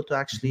want to be able to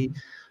actually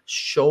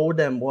show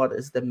them what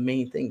is the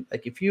main thing.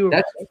 Like, if you...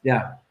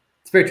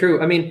 it's very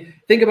true. I mean,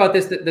 think about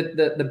this,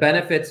 the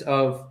benefits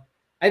of...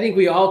 I think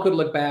we all could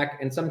look back,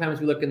 and sometimes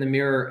we look in the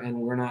mirror and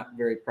we're not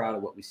very proud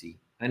of what we see.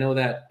 I know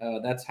that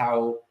that's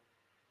how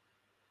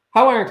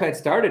Ironclad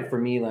started for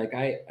me. Like,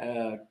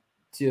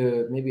 this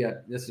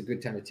is a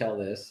good time to tell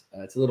this.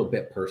 It's a little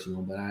bit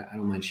personal, but I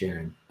don't mind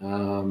sharing.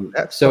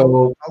 That's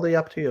so probably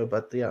up to you,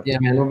 but yeah,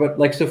 man. But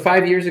like, so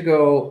 5 years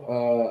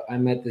ago, I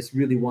met this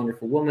really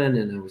wonderful woman,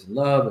 and I was in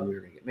love, and we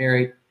were gonna get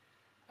married,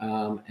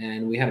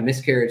 and we had a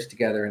miscarriage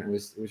together, and it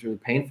was really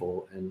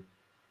painful, and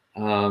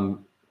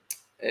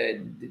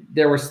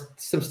there was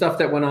some stuff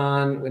that went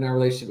on in our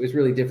relationship. It was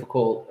really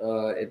difficult.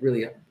 It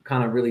really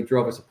kind of really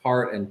drove us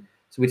apart. And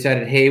so we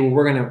decided, hey, well,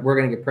 we're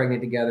gonna get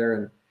pregnant together.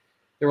 And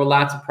there were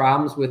lots of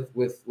problems with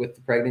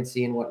the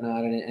pregnancy and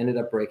whatnot, and it ended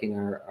up breaking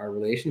our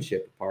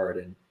relationship apart.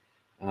 And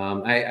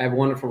I have a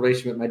wonderful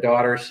relationship with my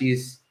daughter.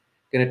 She's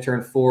gonna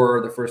turn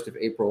 4 the 1st of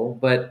April,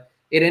 but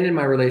it ended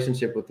my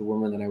relationship with the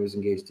woman that I was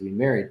engaged to be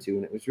married to,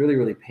 and it was really,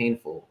 really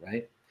painful,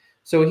 right?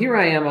 So here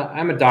I am,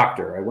 I'm a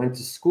doctor. I went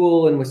to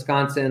school in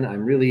Wisconsin.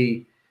 I'm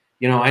really,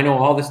 I know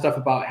all this stuff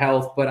about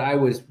health, but I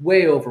was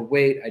way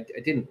overweight. I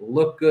didn't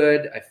look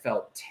good. I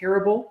felt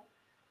terrible.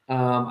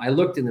 I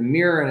looked in the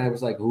mirror and I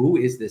was like, who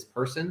is this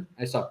person?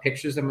 I saw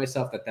pictures of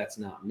myself that's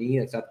not me.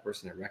 That's not the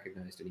person I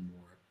recognized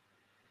anymore.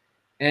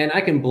 And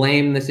I can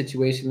blame the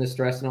situation, the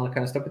stress and all that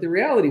kind of stuff. But the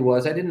reality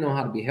was I didn't know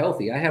how to be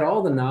healthy. I had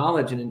all the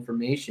knowledge and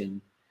information.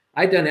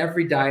 I'd done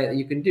every diet that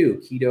you can do,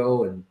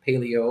 keto and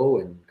paleo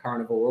and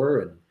carnivore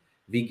and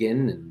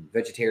vegan and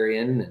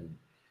vegetarian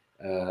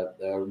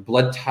and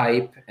blood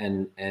type.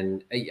 And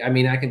I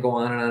mean, I can go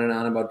on and on and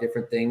on about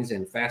different things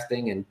and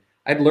fasting. And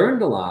I'd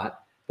learned a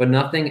lot, but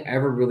nothing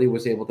ever really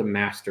was able to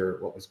master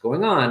what was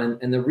going on.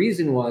 And the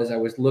reason was I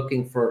was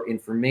looking for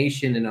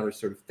information and other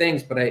sort of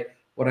things, but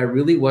what I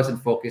really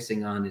wasn't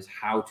focusing on is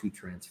how to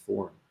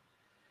transform.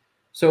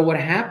 So what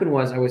happened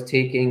was I was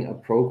taking a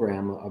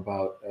program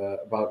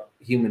about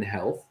human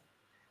health.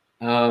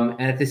 And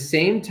at the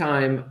same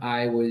time,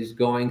 I was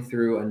going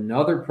through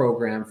another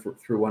program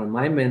through one of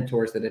my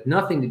mentors that had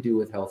nothing to do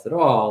with health at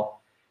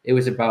all. It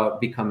was about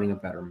becoming a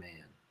better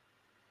man.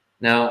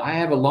 Now, I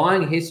have a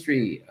long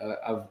history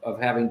of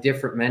having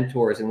different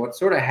mentors. And what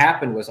sort of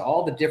happened was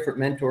all the different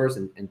mentors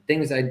and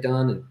things I'd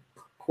done and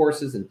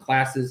courses and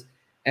classes,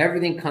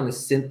 everything kind of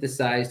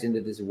synthesized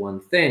into this one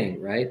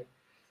thing, right?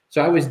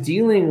 So I was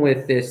dealing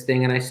with this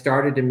thing, and I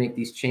started to make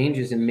these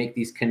changes and make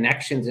these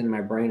connections in my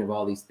brain of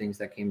all these things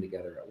that came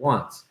together at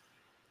once.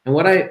 And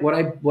what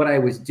I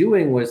was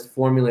doing was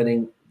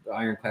formulating the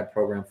Ironclad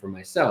program for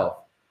myself.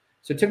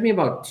 So it took me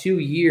about 2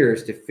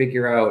 years to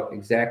figure out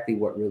exactly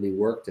what really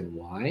worked and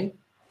why.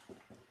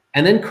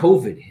 And then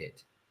COVID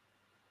hit.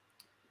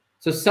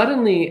 So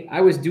suddenly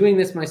I was doing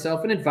this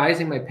myself and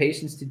advising my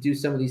patients to do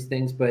some of these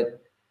things,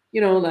 but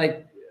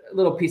like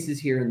little pieces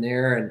here and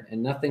there,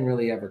 and nothing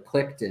really ever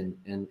clicked. And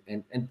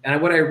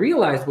what I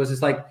realized was,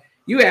 it's like,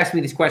 you ask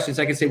me these questions,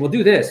 I could say, well,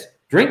 do this,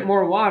 drink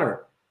more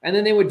water. And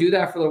then they would do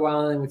that for a little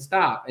while and they would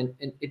stop. And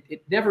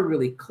it never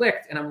really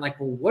clicked. And I'm like,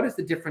 well, what is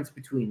the difference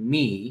between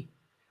me?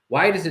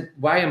 Why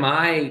am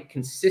I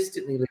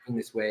consistently living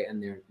this way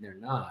and they're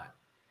not?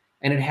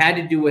 And it had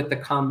to do with the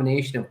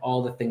combination of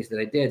all the things that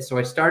I did. So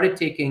I started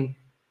taking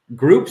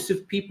groups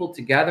of people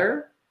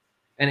together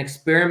and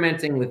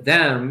experimenting with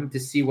them to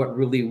see what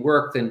really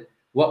worked and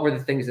what were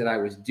the things that I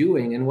was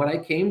doing. And what I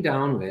came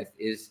down with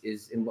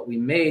and what we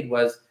made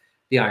was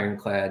the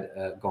Ironclad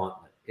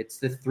Gauntlet. It's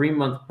the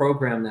 3-month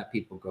program that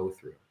people go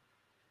through.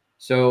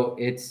 So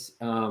it's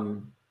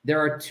there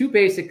are 2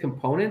 basic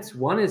components.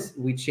 One is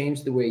we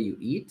change the way you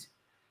eat.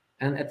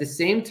 And at the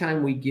same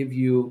time, we give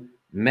you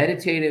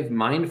meditative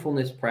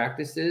mindfulness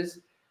practices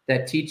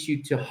that teach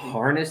you to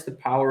harness the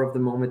power of the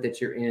moment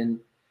that you're in.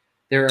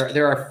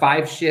 There are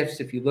 5 shifts.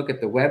 If you look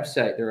at the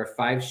website, there are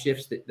 5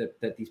 shifts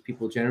that these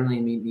people generally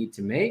need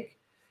to make.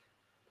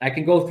 I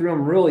can go through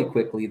them really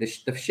quickly.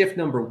 The shift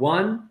number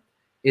 1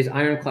 is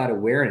Ironclad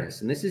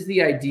awareness. And this is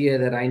the idea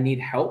that I need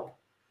help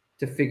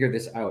to figure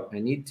this out. I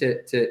need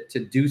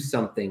to do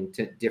something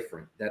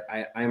different, that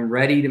I'm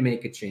ready to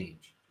make a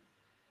change.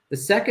 The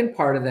second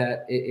part of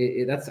that,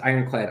 that's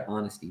Ironclad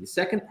honesty. The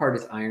second part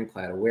is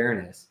Ironclad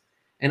awareness.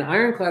 And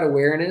Ironclad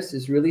awareness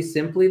is really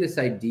simply this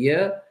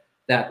idea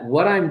that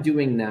what I'm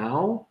doing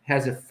now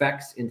has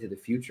effects into the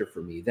future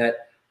for me.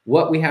 That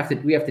what we have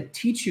to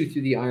teach you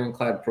through the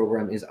Ironclad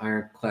program is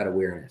Ironclad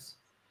awareness.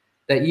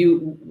 That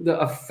the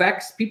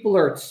effects, people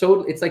are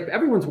so, it's like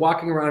everyone's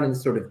walking around in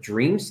this sort of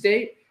dream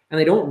state, and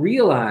they don't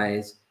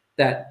realize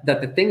that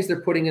the things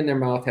they're putting in their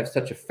mouth have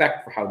such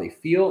effect for how they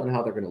feel and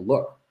how they're going to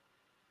look.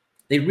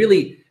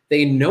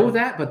 They know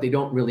that, but they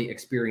don't really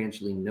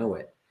experientially know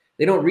it.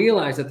 They don't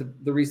realize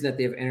that the reason that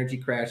they have energy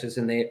crashes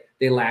and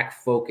they lack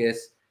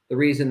focus, the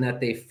reason that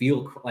they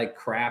feel like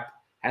crap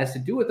has to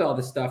do with all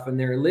this stuff. And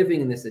they're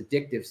living in this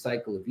addictive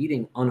cycle of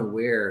eating,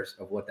 unawares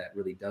of what that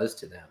really does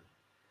to them.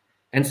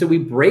 And so we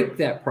break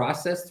that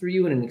process through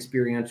you in an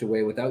experiential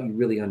way without you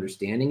really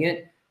understanding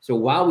it. So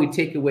while we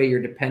take away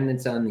your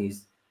dependence on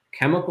these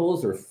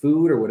chemicals or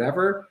food or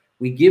whatever,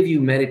 we give you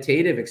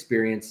meditative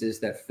experiences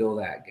that fill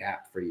that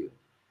gap for you.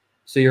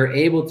 So you're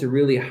able to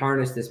really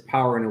harness this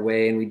power in a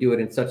way, and we do it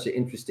in such an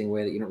interesting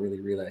way that you don't really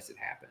realize it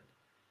happened.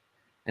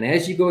 And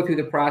as you go through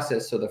the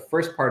process, so the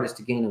first part is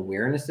to gain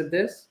awareness of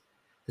this.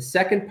 The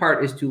second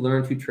part is to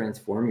learn to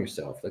transform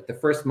yourself. Like the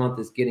first month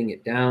is getting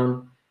it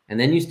down, and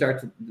then you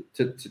start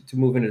to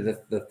move into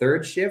the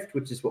 3rd shift,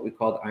 which is what we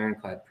call the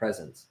Ironclad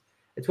presence.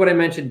 It's what I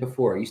mentioned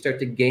before. You start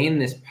to gain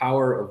this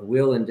power of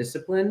will and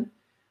discipline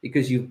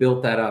because you've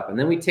built that up. And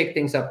then we take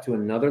things up to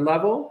another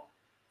level,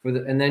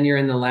 and then you're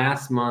in the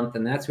last month,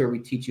 and that's where we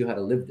teach you how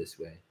to live this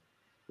way.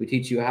 We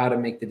teach you how to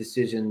make the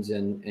decisions,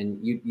 and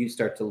you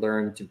start to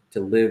learn to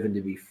live and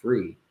to be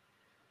free.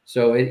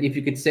 So if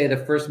you could say the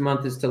first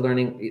month is to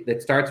learning,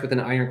 that starts with an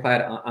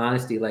Ironclad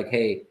honesty, like,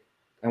 hey,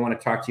 I want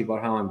to talk to you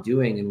about how I'm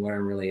doing and where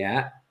I'm really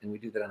at. And we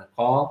do that on a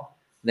call.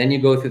 Then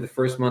you go through the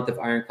first month of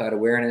Ironclad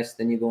awareness.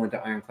 Then you go into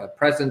Ironclad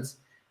presence.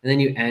 And then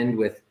you end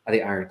with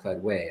the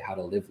Ironclad way, how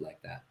to live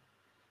like that.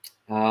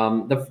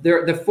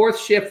 The 4th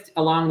shift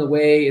along the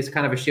way is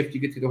kind of a shift you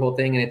get through the whole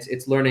thing. And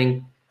it's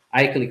learning,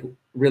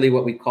 really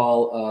what we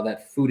call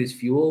that food is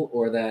fuel,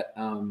 or that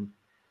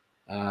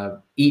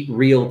eat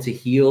real to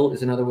heal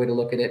is another way to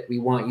look at it. We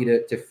want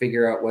you to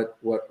figure out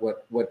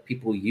what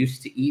people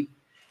used to eat.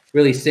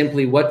 Really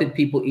simply, what did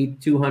people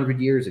eat 200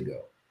 years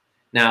ago?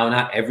 Now,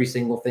 not every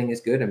single thing is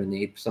good. I mean, they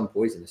ate some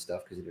poisonous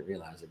stuff because they didn't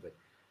realize it. But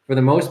for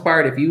the most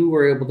part, if you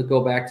were able to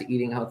go back to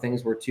eating how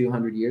things were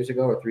 200 years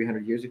ago or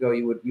 300 years ago,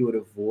 you would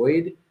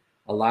avoid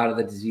a lot of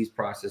the disease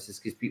processes,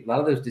 because a lot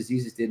of those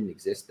diseases didn't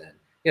exist then.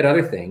 You had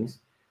other things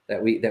that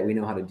we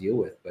know how to deal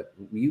with, but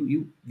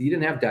you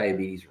didn't have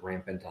diabetes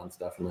rampant on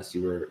stuff unless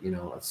you were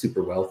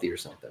super wealthy or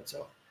something.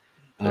 So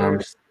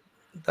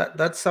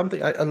that's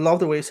something I love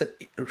the way you said.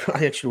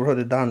 I actually wrote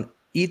it down.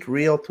 Eat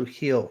real to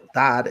heal.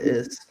 That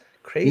is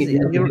crazy.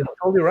 And you're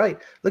totally right.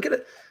 Look at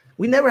it.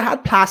 We never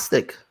had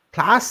plastic.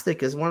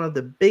 Plastic is one of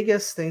the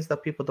biggest things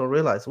that people don't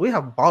realize. We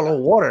have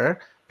bottled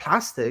water,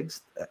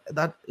 plastics,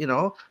 that,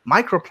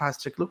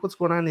 microplastic. Look what's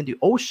going on in the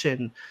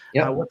ocean.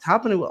 What's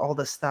happening with all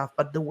this stuff.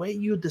 But the way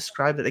you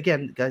described it,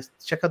 again, guys,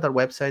 check out our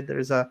website.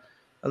 There's a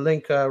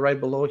link right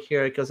below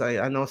here, because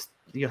I know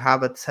you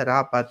have it set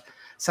up. But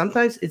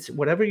sometimes it's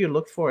whatever you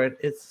look for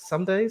it.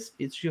 Sometimes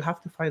you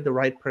have to find the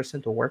right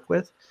person to work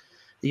with.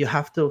 You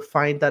have to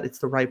find that it's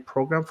the right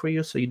program for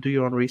you. So you do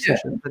your own research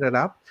and set it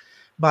up.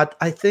 But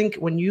I think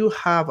when you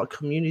have a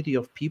community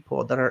of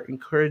people that are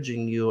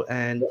encouraging you,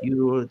 and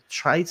you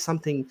try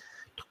something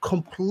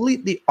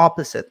completely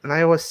opposite, and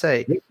I always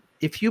say,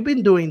 if you've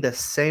been doing the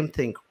same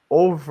thing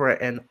over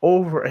and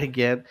over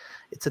again,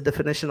 it's a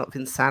definition of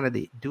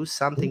insanity. Do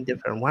something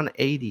different,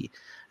 180,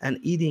 and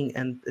eating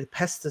and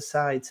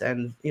pesticides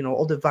and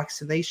all the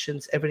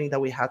vaccinations, everything that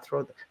we had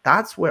throughout.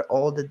 That's where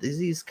all the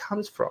disease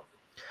comes from.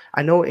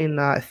 I know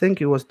I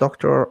think it was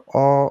Dr.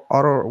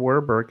 Otto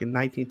Warburg in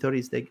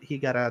 1930s, he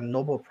got a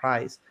Nobel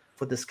Prize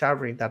for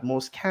discovering that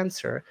most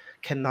cancer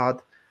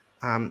cannot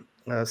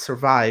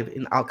survive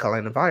in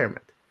alkaline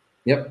environment.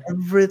 Yep.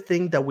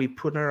 Everything that we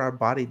put in our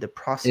body, the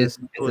process is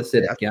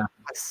acidic.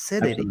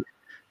 Acidity. Absolutely.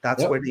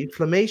 That's where the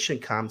inflammation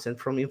comes. And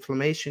from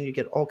inflammation, you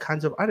get all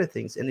kinds of other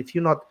things. And if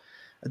you're not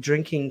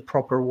drinking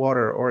proper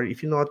water, or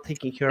if you're not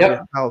taking care of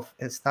your health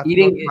and stuff,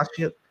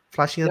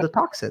 flushing out the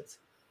toxins.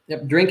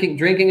 Yep.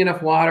 Drinking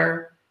enough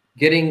water,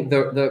 getting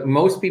the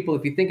most people,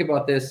 if you think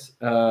about this,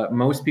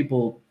 most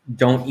people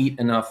don't eat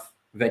enough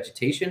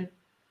vegetative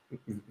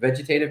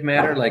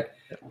matter. Like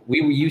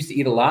we used to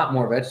eat a lot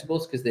more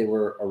vegetables because they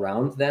were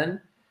around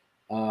then.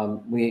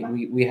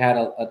 We had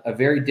a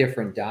very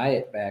different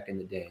diet back in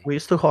the day. We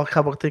used to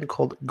have a thing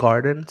called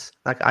gardens,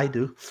 like I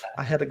do.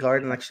 I had a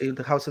garden actually in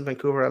the house in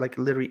Vancouver. I like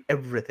literally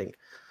everything.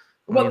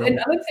 Well,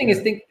 another thing is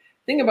think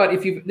about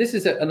if you. This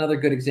is another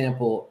good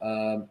example.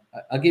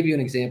 I'll give you an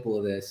example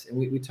of this, and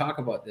we talk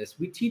about this.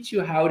 We teach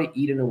you how to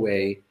eat in a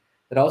way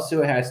that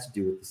also has to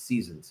do with the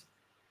seasons.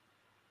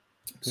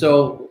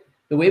 So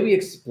the way we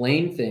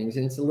explain things,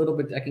 and it's a little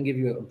bit. I can give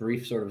you a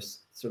brief sort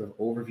of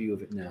overview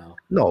of it now.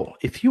 No,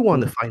 if you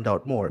want to find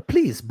out more,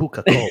 please book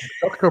a call with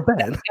Dr.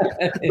 Ben.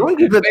 Don't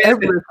give it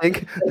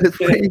everything.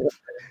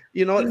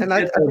 You know, and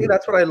I think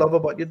that's what I love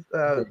about you,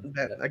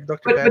 Ben, like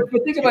Dr. Ben.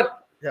 But think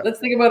about. Yeah.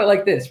 Let's think about it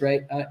like this,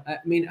 right? I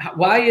mean,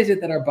 why is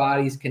it that our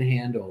bodies can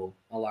handle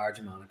a large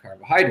amount of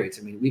carbohydrates?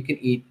 I mean, we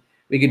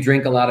can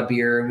drink a lot of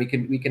beer, and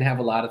we can have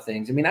a lot of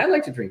things. I mean, I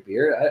like to drink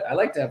beer. I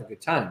like to have a good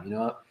time. You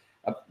know,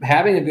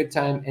 having a good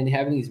time and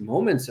having these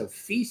moments of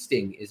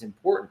feasting is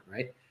important,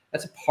 right?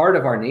 That's a part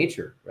of our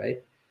nature,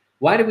 right?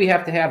 Why do we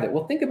have to have that?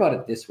 Well, think about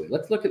it this way.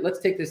 Let's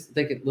take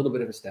a little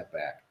bit of a step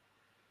back.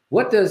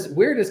 Where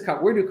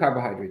do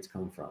carbohydrates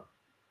come from?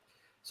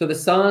 So the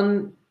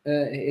sun.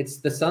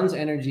 The sun's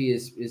energy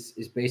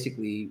is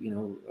basically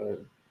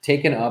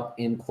taken up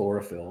in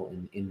chlorophyll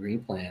in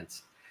green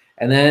plants,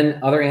 and then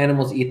other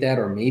animals eat that,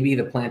 or maybe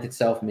the plant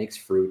itself makes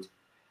fruit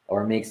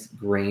or makes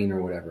grain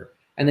or whatever,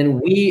 and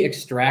then we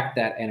extract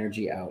that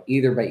energy out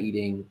either by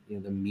eating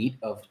the meat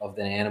of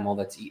the animal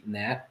that's eaten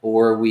that,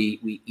 or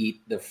we eat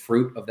the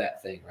fruit of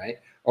that thing, right?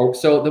 Or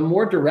so the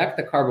more direct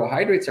the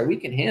carbohydrates are, we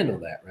can handle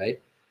that,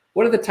 right?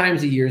 What are the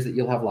times of years that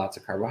you'll have lots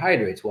of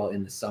carbohydrates? Well,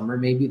 in the summer,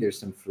 maybe there's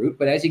some fruit,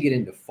 but as you get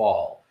into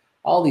fall,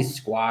 all these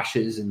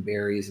squashes and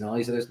berries and all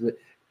these other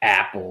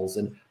apples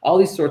and all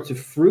these sorts of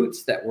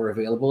fruits that were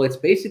available, it's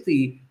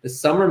basically the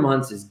summer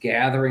months is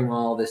gathering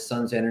all this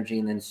sun's energy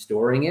and then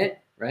storing it,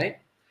 right?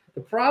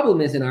 The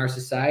problem is in our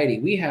society,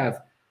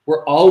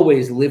 we're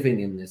always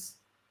living in this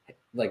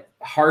like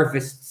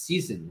harvest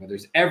season where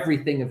there's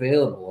everything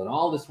available and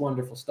all this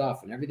wonderful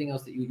stuff and everything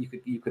else that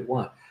you could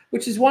want,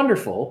 which is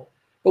wonderful.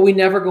 But we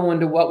never go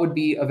into what would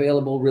be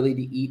available really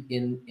to eat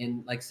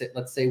in like,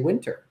 let's say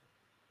winter,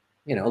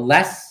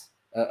 less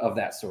of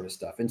that sort of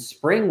stuff. In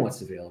spring,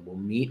 what's available?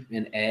 Meat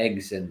and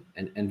eggs and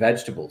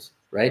vegetables,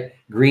 right?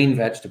 Green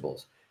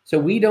vegetables. So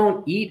we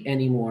don't eat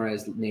anymore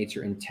as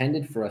nature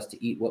intended for us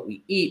to eat. What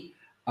we eat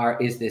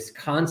is this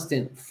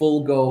constant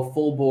full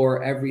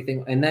bore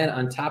everything. And then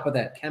on top of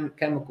that,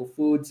 chemical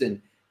foods.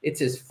 And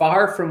it's as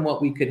far from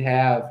what we could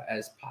have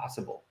as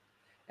possible.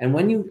 And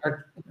when you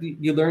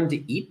learn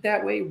to eat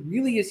that way,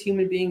 really as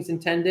human beings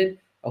intended,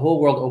 a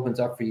whole world opens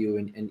up for you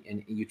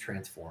and you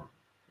transform.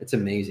 It's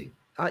amazing.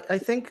 I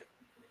think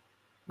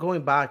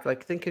going back, I'm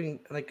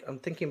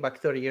thinking back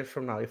 30 years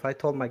from now, if I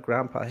told my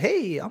grandpa,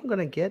 hey, I'm going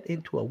to get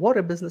into a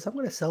water business, I'm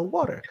going to sell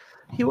water,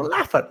 he will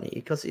laugh at me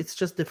because it's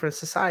just different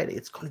society.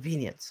 It's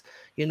convenience.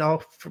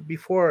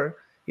 Before,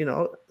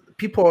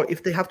 people,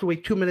 if they have to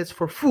wait 2 minutes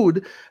for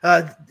food,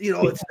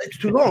 it's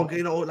too long.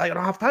 I don't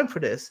have time for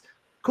this.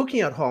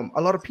 Cooking at home,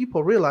 a lot of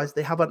people realize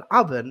they have an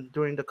oven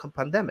during the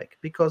pandemic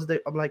because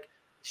I'm like,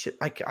 shit,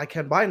 I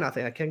can't buy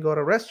nothing. I can't go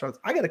to restaurants.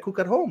 I got to cook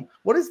at home.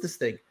 What is this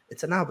thing?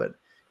 It's an oven,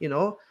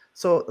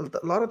 So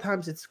a lot of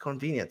times it's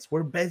convenience.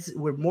 We're busy.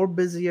 We're more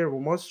busier.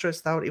 We're more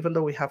stressed out, even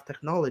though we have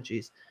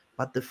technologies.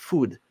 But the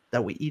food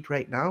that we eat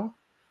right now,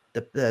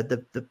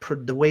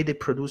 the way they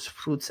produce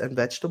fruits and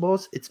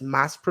vegetables, it's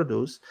mass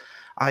produced.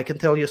 I can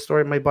tell you a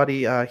story. My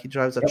buddy, he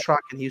drives a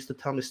truck, and he used to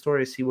tell me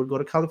stories. He would go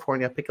to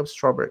California, pick up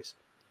strawberries.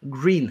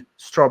 Green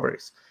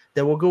strawberries.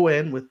 They will go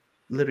in with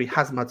literally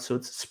hazmat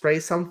suits, spray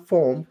some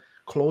foam,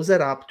 close it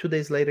up. 2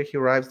 days later, he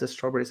arrives. The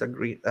strawberries are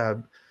green,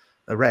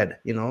 red.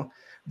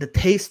 The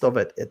taste of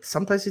it.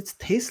 Sometimes it's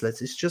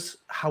tasteless. It's just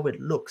how it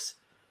looks.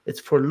 It's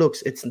for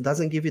looks. It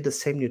doesn't give you the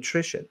same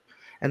nutrition.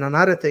 And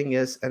another thing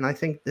is, and I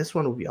think this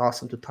one would be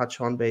awesome to touch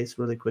on base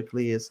really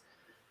quickly, is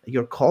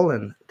your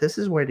colon. This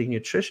is where the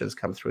nutritions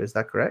come through. Is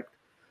that correct?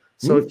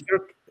 So if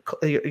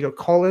your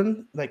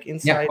colon, like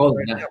inside.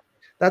 Yeah,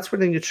 that's where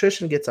the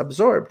nutrition gets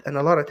absorbed. And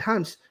a lot of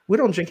times we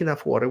don't drink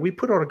enough water. We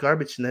put all the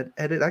garbage in it,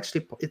 and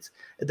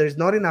there's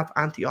not enough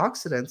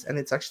antioxidants, and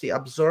it's actually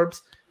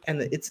absorbs,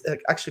 and it's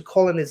actually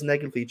colon is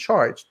negatively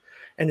charged.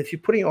 And if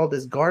you're putting all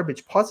this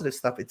garbage, positive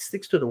stuff, it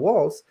sticks to the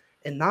walls,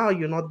 and now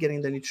you're not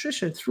getting the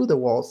nutrition through the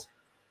walls.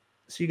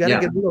 So you got to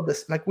get rid of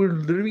this. Like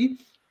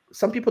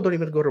some people don't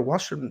even go to the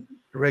washroom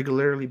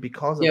regularly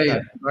because of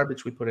that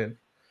garbage we put in.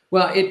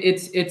 Well,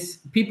 it's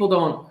people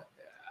don't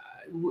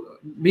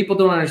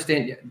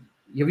understand.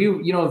 Have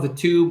the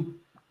tube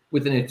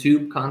within a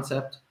tube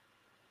concept?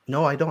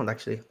 No, I don't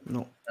actually.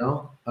 No.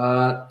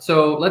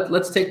 So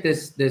let's take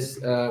this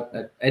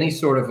any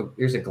sort of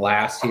here's a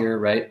glass here,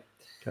 right?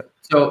 Okay.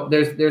 So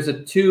there's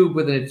a tube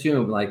within a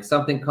tube, like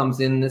something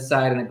comes in this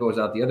side and it goes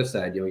out the other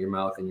side, your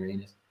mouth and your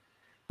anus.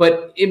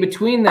 But in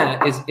between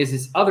that is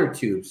this other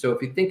tube. So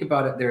if you think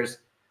about it, there's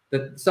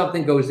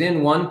something goes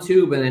in one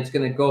tube and it's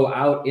going to go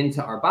out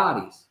into our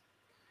bodies.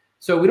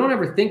 So we don't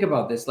ever think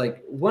about this.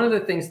 Like one of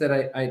the things that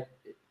I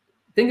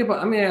think about,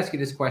 I'm going to ask you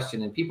this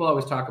question, and people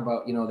always talk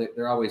about, you know,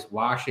 they're always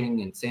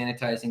washing and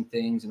sanitizing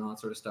things and all that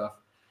sort of stuff.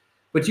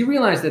 But you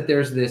realize that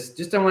there's this,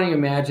 just I want you to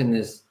imagine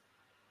this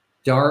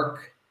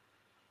dark,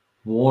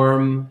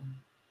 warm,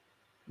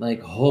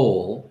 like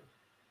hole,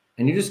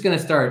 and you're just going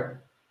to start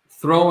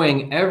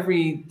throwing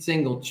every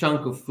single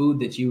chunk of food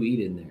that you eat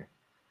in there.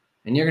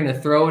 And you're going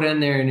to throw it in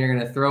there, and you're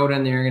going to throw it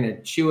in there, you're going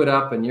to chew it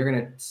up, and you're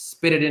going to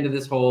spit it into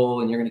this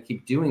hole, and you're going to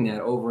keep doing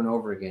that over and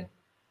over again.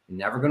 You're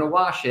never going to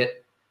wash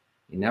it.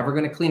 You're never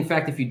going to clean. In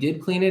fact, if you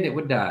did clean it, it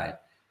would die.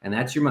 And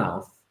that's your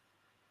mouth.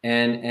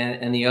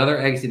 And the other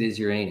exit is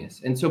your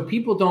anus. And so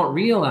people don't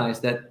realize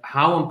that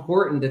how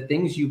important the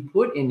things you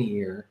put in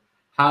here,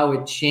 how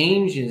it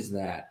changes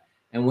that.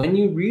 And when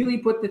you really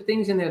put the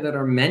things in there that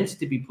are meant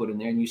to be put in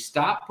there, and you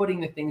stop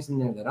putting the things in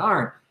there that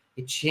aren't,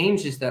 it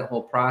changes that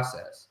whole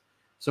process.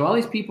 So all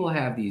these people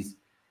have these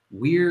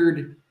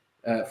weird,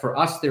 for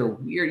us, they're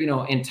weird, you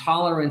know,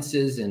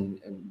 intolerances and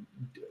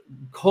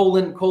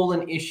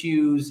colon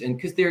issues, and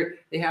because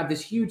they have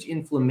this huge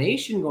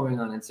inflammation going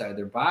on inside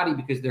their body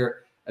because their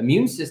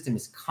immune system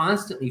is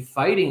constantly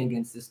fighting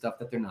against this stuff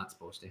that they're not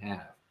supposed to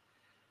have.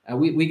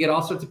 We get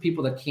all sorts of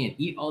people that can't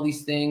eat all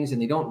these things,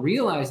 and they don't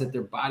realize that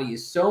their body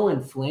is so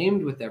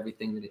inflamed with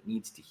everything that it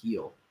needs to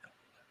heal.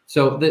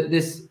 So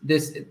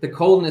the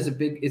colon is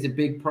a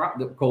big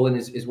problem. The colon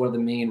is one of the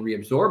main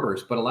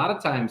reabsorbers. But a lot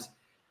of times,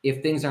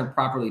 if things aren't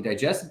properly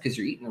digested because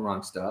you're eating the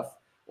wrong stuff,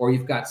 or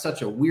you've got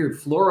such a weird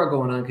flora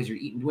going on because you're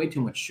eating way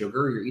too much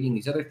sugar, or you're eating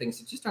these other things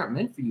that just aren't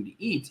meant for you to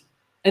eat.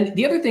 And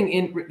the other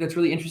thing that's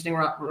really interesting,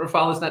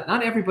 Rafal, is that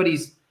not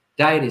everybody's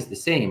diet is the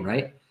same,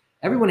 right?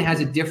 Everyone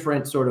has a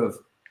different sort of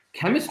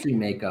chemistry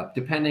makeup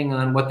depending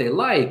on what they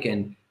like,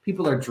 and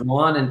people are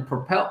drawn and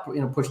propelled,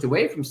 you know, pushed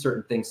away from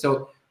certain things.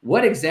 So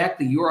what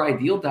exactly your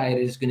ideal diet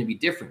is going to be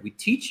different. We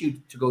teach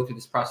you to go through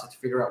this process to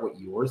figure out what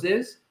yours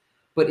is,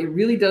 but it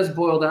really does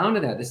boil down to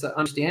that. This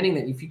understanding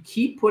that if you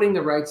keep putting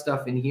the right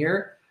stuff in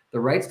here, the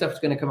right stuff is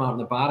going to come out in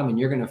the bottom, and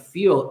you're going to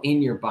feel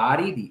in your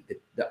body,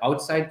 the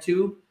outside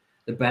tube,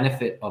 the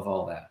benefit of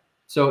all that.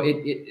 So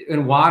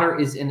and water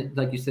is,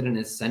 like you said, an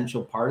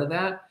essential part of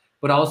that,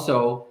 but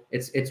also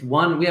it's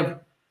one, we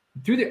have,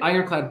 through the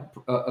Ironclad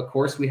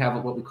course, we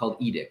have what we call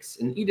edicts.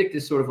 An edict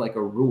is sort of like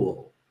a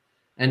rule.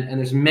 And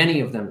there's many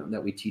of them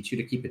that we teach you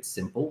to keep it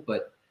simple.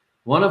 But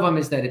one of them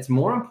is that it's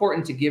more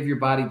important to give your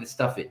body the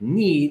stuff it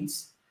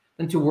needs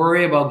than to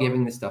worry about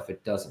giving the stuff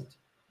it doesn't.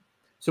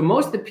 So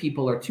most of the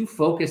people are too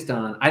focused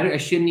on, I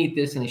shouldn't eat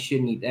this and I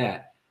shouldn't eat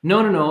that.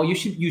 No. You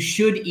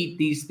should eat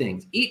these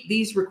things. Eat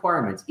these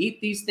requirements. Eat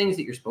these things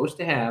that you're supposed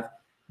to have.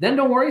 Then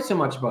don't worry so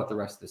much about the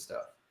rest of the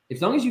stuff.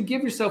 As long as you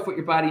give yourself what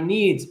your body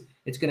needs,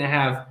 it's going to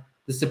have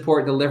the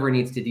support the liver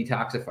needs to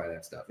detoxify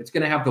that stuff. It's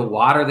going to have the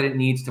water that it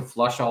needs to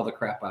flush all the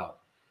crap out.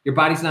 Your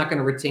body's not going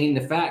to retain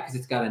the fat because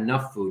it's got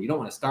enough food. You don't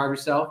want to starve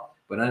yourself,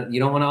 but you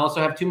don't want to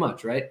also have too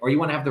much, right? Or you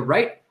want to have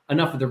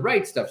enough of the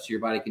right stuff so your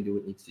body can do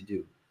what it needs to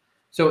do.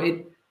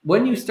 So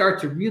when you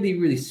start to really,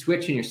 really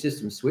switch and your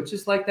system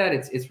switches like that,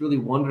 it's really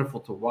wonderful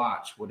to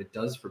watch what it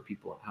does for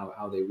people and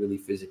how they really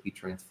physically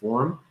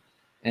transform,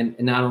 and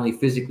not only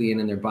physically and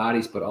in their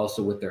bodies, but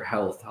also with their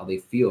health, how they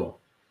feel.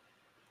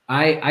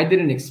 I did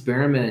an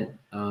experiment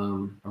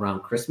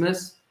around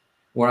Christmas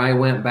where I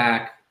went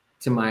back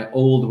to my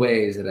old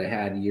ways that I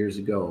had years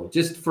ago,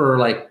 just for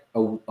like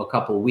a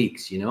couple of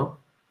weeks, you know.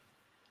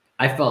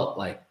 I felt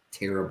like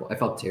terrible. I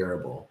felt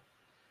terrible.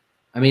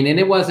 I mean, and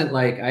it wasn't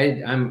like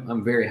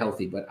I'm very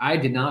healthy, but I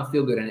did not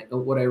feel good. And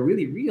what I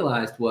really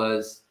realized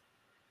was,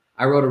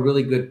 I wrote a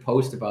really good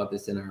post about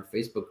this in our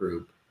Facebook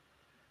group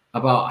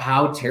about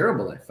how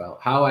terrible I felt,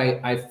 how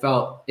I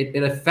felt.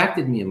 It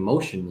affected me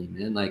emotionally,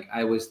 man. Like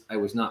I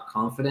was not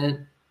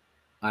confident.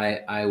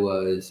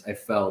 I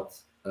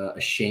felt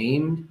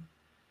ashamed.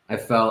 I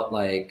felt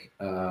like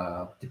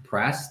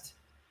depressed.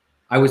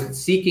 I was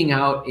seeking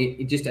out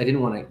I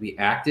didn't want to be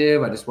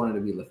active. I just wanted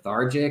to be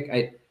lethargic.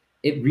 I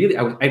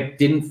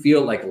didn't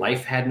feel like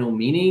life had no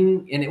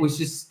meaning. And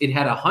it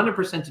had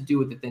 100% to do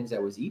with the things I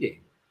was eating.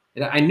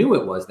 I knew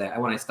it was that.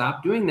 When I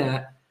stopped doing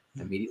that,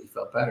 I immediately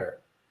felt better.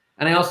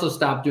 And I also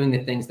stopped doing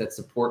the things that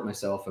support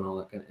myself and all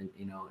that, and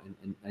you know,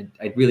 and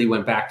I really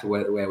went back to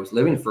the way I was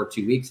living for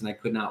 2 weeks, and I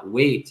could not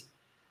wait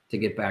to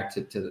get back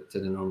to the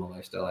normal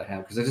lifestyle I have,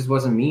 because it just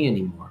wasn't me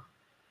anymore.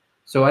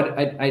 So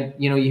I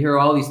you know, you hear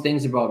all these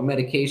things about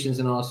medications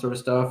and all that sort of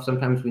stuff.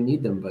 Sometimes we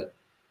need them, but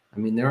I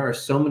mean, there are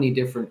so many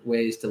different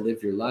ways to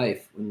live your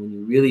life. When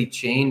you really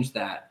change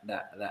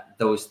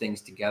those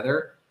things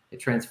together, it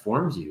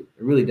transforms you.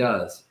 It really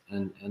does.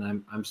 And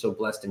I'm so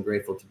blessed and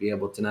grateful to be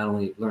able to not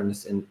only learn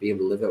this and be able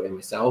to live that way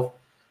myself,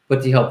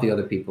 but to help the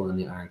other people in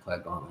the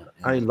Ironclad Gauntlet.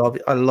 I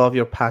love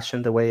your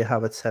passion, the way you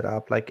have it set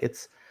up. Like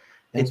it's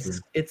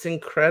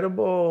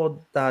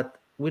incredible that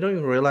we don't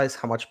even realize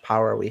how much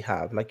power we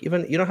have. Like,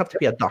 even you don't have to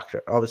be a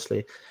doctor,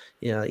 obviously.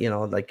 Yeah, you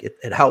know, like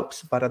it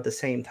helps, but at the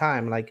same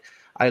time, like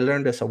I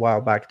learned this a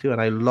while back too,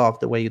 and I love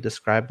the way you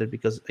described it,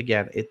 because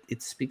again,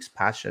 it speaks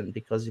passion.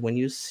 Because when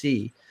you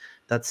see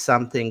that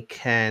something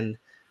can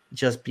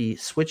just be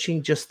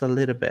switching just a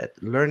little bit,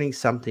 learning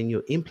something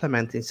new,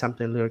 implementing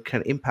something that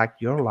can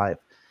impact your life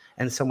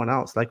and someone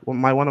else. Like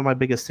one of my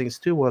biggest things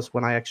too was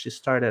when I actually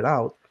started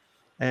out,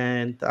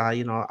 and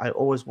I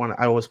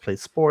always played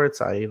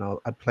sports. I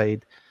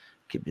played,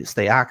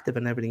 stay active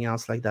and everything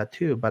else like that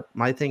too. But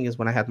my thing is,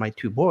 when I had my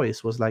two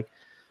boys, was like,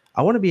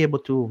 I want to be able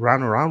to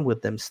run around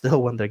with them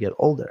still when they get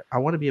older. I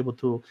want to be able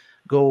to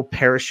go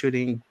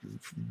parachuting,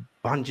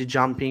 bungee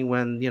jumping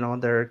when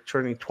they're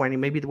turning 20,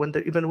 maybe when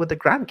they're even with the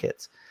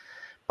grandkids.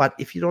 But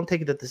if you don't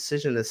take the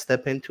decision to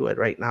step into it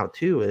right now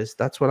too, is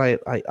that's what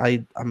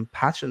I'm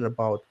passionate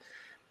about,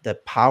 the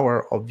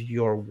power of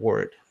your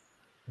word.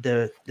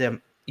 The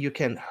you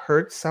can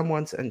hurt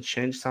someone's and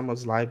change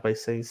someone's life by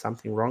saying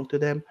something wrong to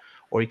them,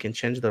 or you can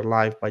change their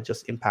life by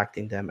just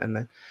impacting them. And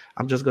then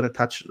I'm just going to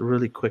touch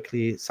really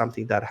quickly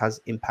something that has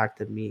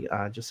impacted me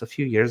just a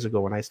few years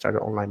ago when I started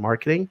online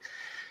marketing.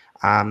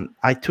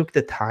 I took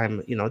the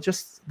time,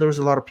 just there was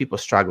a lot of people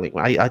struggling.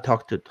 I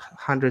talked to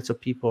hundreds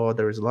of people.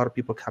 There was a lot of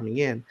people coming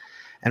in,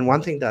 and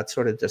one thing that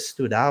sort of just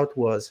stood out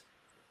was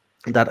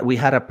that we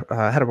had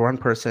a one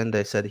person.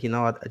 They said,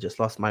 what, I just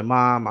lost my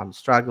mom, I'm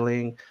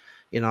struggling,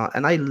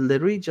 and I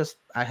literally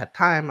I had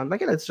time. I'm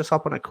like, "Yeah, let's just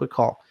hop on a quick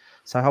call."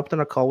 So I hopped on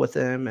a call with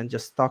him and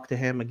just talked to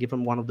him and give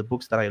him one of the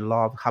books that I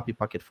love, Happy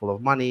Pocket Full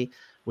of Money,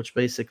 which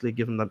basically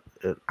give him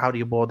an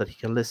audible that he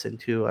can listen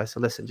to. I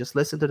said, listen, just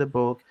listen to the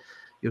book.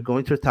 You're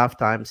going through tough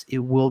times, it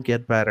will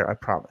get better, I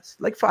promise.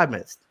 Like 5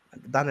 minutes.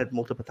 I've done it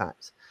multiple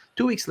times.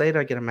 2 weeks later,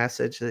 I get a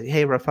message,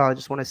 hey Rafal, I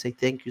just want to say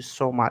thank you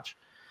so much.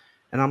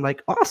 And I'm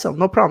like, awesome,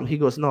 no problem. He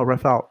goes, no,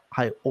 Rafal,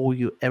 I owe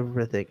you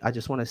everything. I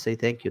just want to say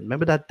thank you.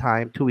 Remember that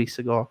time 2 weeks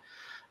ago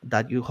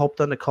that you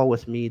hopped on the call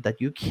with me,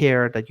 that you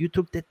cared, that you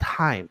took the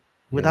time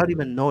without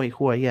even knowing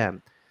who I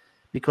am.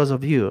 Because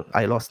of you,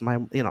 I lost my,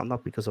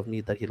 not because of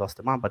me that he lost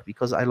the mom, but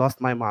because I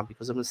lost my mom,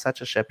 because I'm in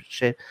such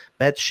a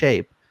bad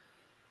shape.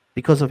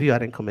 Because of you, I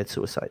didn't commit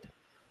suicide.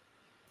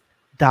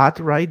 That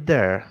right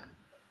there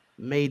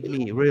made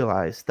me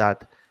realize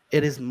that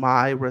it is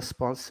my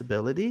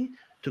responsibility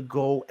to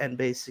go and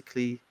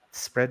basically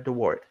spread the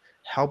word,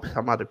 help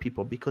some other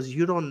people, because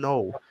you don't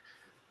know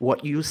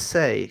what you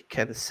say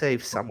can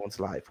save someone's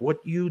life.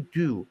 What you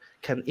do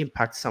can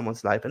impact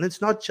someone's life. And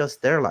it's not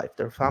just their life,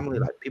 their family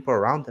life, people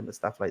around them and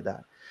stuff like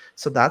that.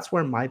 So that's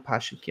where my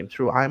passion came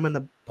through. I'm in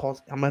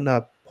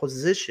a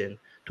position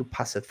to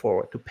pass it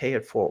forward, to pay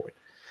it forward.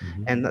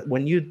 And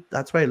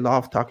that's why I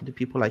love talking to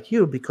people like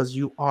you, because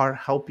you are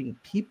helping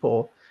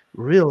people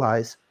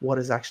realize what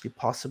is actually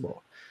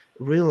possible,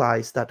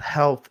 realize that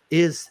health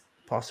is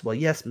possible.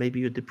 Yes,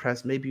 maybe you're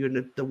depressed, maybe you're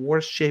in the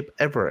worst shape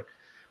ever,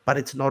 but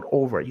it's not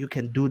over. You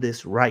can do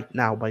this right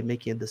now by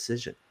making a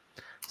decision.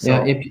 So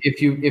yeah,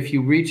 if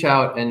you reach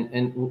out,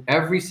 and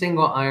every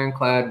single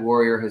Ironclad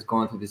warrior has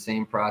gone through the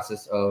same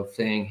process of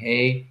saying,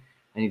 hey,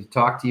 I need to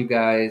talk to you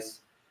guys.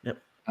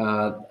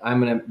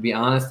 I'm going to be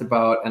honest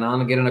about, and I'm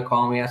going to get on a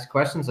call and we ask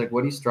questions like,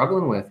 what are you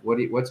struggling with?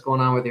 What's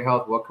going on with your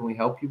health? What can we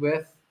help you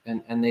with?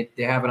 And they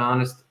have an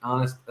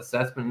honest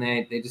assessment,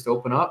 and they just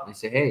open up and they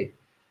say, hey,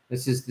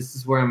 this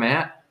is where I'm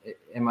at.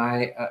 Am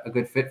I a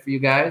good fit for you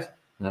guys?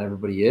 Not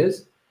everybody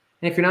is.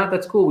 And if you're not,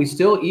 that's cool. We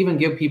still even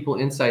give people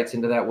insights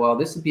into that. Well,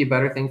 this would be a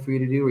better thing for you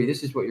to do, or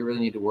this is what you really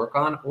need to work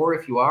on. Or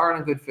if you are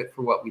a good fit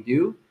for what we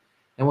do,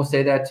 then we'll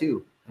say that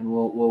too. And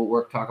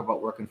we'll talk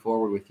about working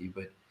forward with you.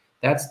 But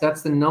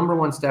that's the number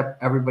one step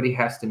everybody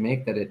has to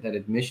make, that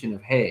admission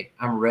of, hey,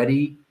 I'm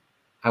ready.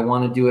 I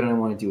want to do it, and I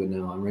want to do it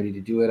now. I'm ready to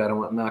do it.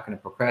 I'm not going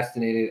to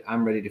procrastinate it.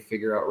 I'm ready to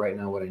figure out right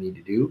now what I need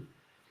to do.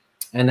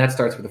 And that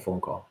starts with a phone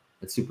call.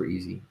 It's super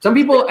easy. Some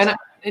people,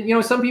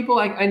 and some people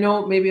I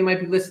know maybe might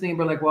be listening,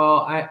 but like,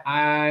 well,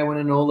 I want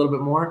to know a little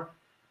bit more.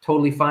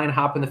 Totally fine.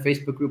 Hop in the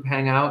Facebook group,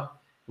 hang out.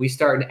 We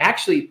start, and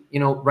actually,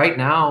 right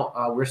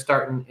now we're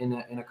starting in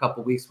a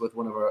couple of weeks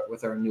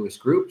with our newest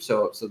group.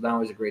 So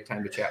now is a great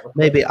time to chat with.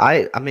 Maybe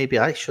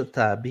I should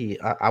be.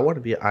 I want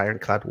to be an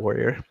Ironclad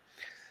warrior.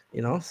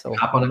 So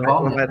hop on a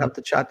call. We might have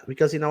to chat,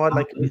 because you know what,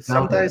 like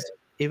sometimes,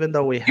 even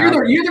though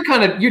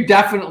you're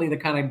definitely the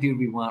kind of dude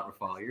we want,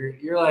 Rafal.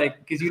 You're like,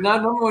 because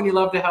number one, you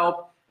love to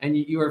help, and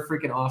you are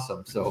freaking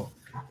awesome. So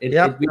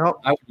I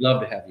would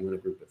love to have you in a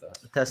group with us.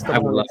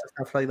 Testimonials and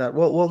stuff like that.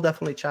 We'll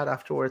definitely chat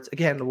afterwards.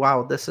 Again,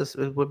 wow,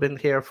 we've been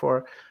here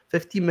for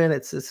 50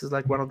 minutes. This is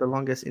like one of the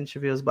longest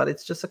interviews, but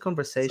it's just a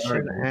conversation.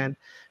 Sorry, and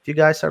if you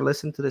guys are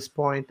listening to this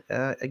point,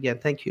 again,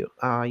 thank you.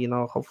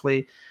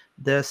 Hopefully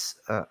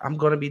I'm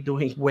going to be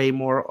doing way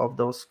more of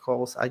those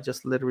calls. I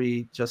just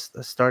literally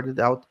started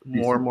out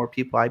more and more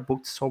people. I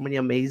booked so many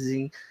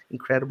amazing,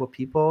 incredible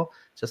people,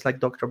 just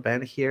like Dr.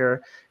 Ben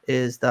here,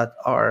 that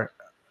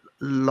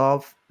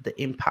love the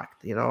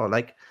impact,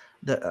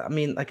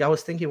 I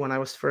was thinking when I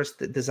was first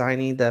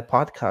designing the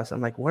podcast,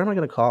 I'm like, what am I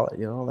going to call it?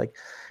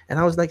 And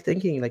I was like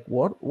thinking, like,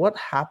 what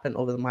happened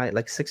over my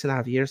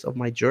 6.5 years of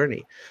my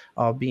journey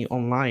of being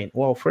online?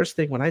 Well, first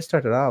thing when I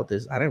started out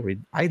is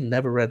I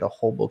never read a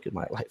whole book in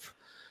my life.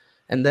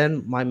 And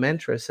then my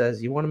mentor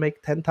says, you want to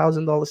make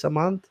 $10,000 a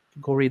month?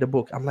 Go read a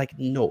book. I'm like,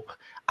 no,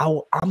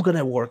 I'm going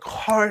to work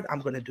hard. I'm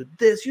going to do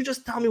this. You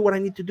just tell me what I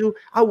need to do.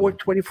 I'll work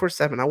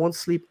 24/7. I won't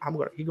sleep.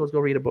 He goes, go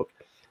read a book.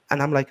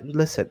 And I'm like,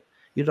 listen,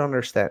 you don't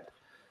understand.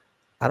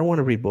 I don't want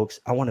to read books.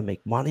 I want to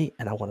make money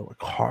and I want to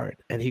work hard.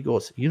 And he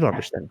goes, you don't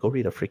understand. Go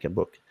read a freaking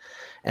book.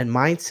 And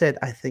mindset,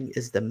 I think,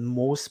 is the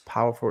most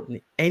powerful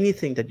in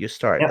anything that you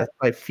start. That's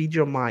why feed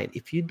your mind.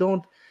 If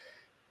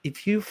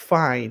you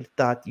find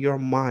that your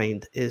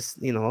mind is,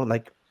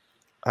 like,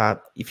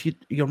 if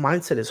your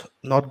mindset is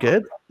not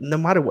good, no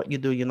matter what you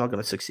do, you're not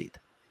going to succeed.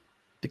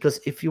 Because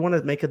if you want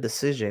to make a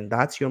decision,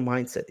 that's your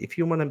mindset. If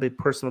you want to be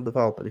personal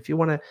development, if you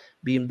want to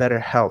be in better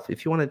health,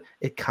 if you want to,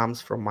 it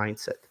comes from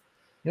mindset.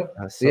 Yep.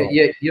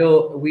 Yeah.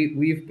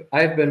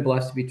 I've been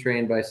blessed to be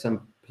trained by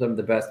some of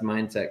the best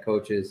mindset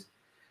coaches.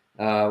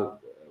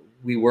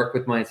 We work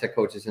with mindset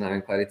coaches in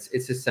Ironclad.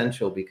 It's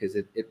essential because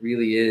it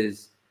really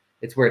is.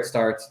 It's where it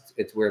starts.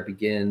 It's where it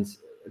begins.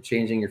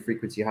 Changing your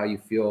frequency, how you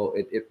feel.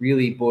 It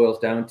really boils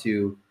down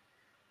to,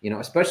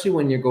 especially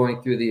when you're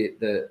going through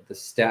the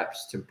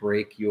steps to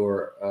break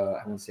your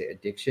I wouldn't say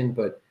addiction,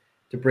 but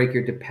to break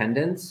your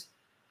dependence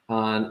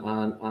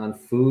on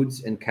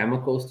foods and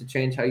chemicals to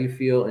change how you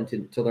feel, and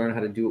to learn how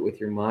to do it with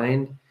your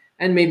mind,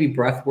 and maybe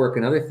breath work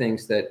and other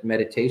things that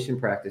meditation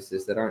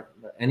practices that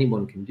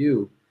anyone can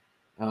do.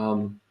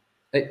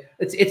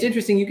 It's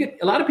interesting. You get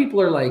a lot of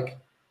people are like,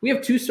 we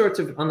have two sorts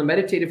of, on the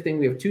meditative thing,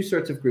 we have two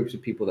sorts of groups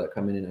of people that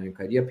come in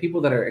Ironclad. You have people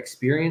that are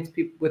experienced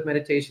people with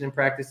meditation and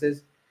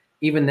practices.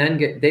 Even then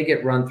they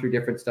get run through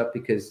different stuff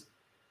because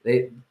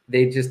they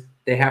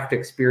have to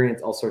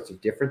experience all sorts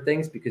of different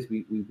things, because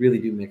we really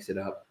do mix it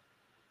up.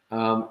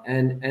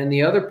 And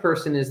the other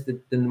person is the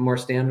more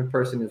standard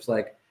person who's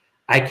like,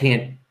 I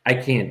can't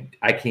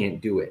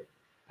do it.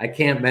 I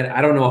can't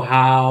I don't know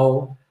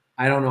how.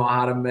 I don't know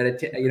how to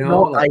meditate.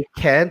 No, like,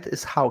 I can't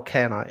is how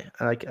can I?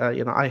 Like,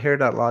 I hear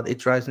that a lot. It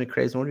drives me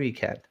crazy. What do you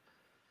can't?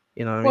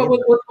 You know what I mean?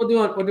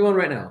 We're doing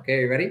right now.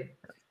 Okay, you ready?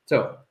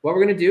 So what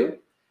we're gonna do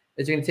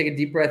is you're gonna take a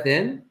deep breath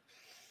in,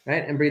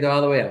 right, and breathe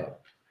all the way out.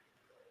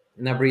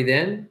 And now breathe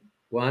in.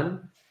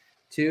 1,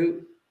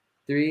 2,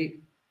 3,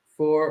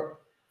 4,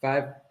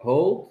 5.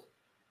 Hold.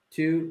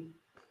 2,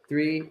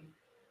 3,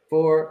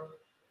 4,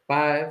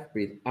 5.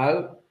 Breathe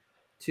out.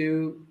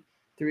 2,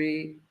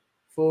 3,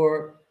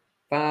 4,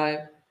 5.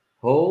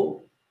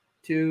 Hold.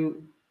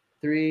 2,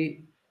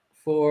 3,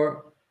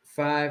 4,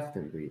 5.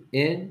 Then breathe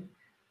in.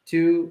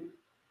 2,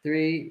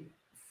 3,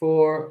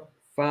 4,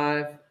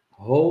 5.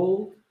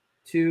 Hold.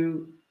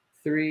 2,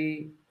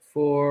 3,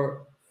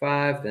 4,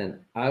 5. Then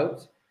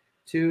out.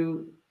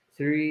 2,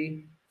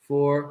 3,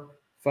 4,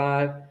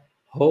 5.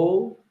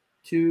 Hold.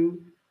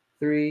 2,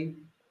 3,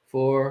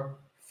 4,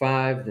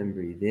 5. Then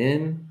breathe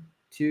in.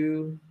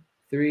 2,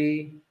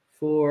 3,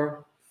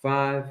 4,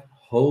 5.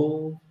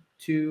 Hold.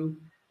 2,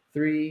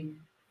 3,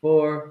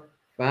 4,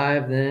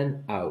 5.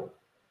 Then out.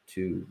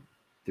 2,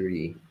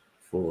 3,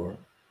 4,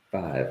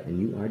 5.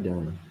 And you are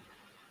done.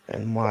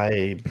 And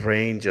my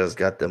brain just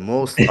got the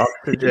most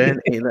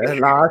oxygen in the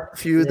last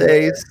few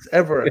days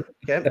ever.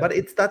 Okay, but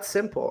it's that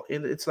simple.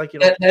 It's like,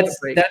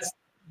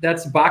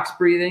 that's box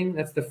breathing.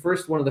 That's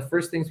one of the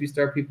first things we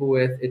start people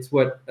with. It's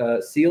what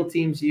SEAL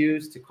teams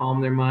use to calm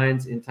their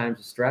minds in times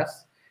of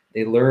stress.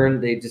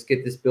 They just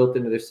get this built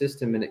into their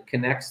system, and it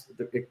connects.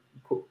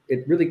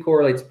 It really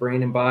correlates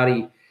brain and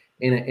body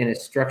in a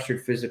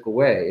structured physical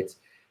way.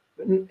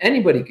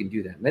 Anybody can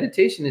do that.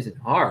 Meditation isn't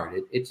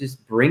hard. It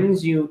just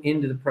brings you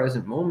into the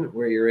present moment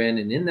where you're in,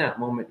 and in that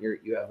moment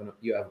you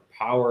have a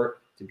power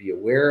to be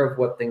aware of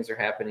what things are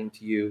happening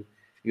to you.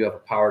 You have a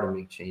power to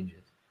make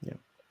changes. Yeah.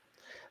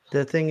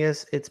 The thing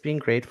is, it's being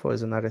grateful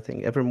is another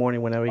thing. Every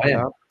morning when I wake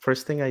up,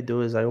 first thing I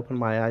do is I open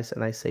my eyes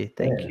and I say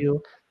thank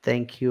you,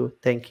 thank you,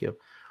 thank you.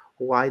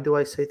 Why do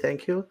I say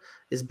thank you?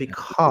 Is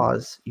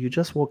because you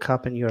just woke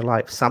up in your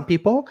life. Some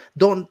people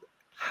don't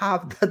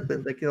have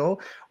that, like,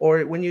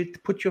 or when you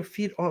put your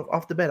feet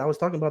off the bed. I was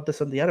talking about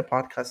this on the other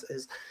podcast,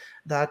 is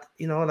that,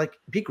 like,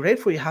 be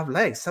grateful you have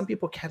legs. Some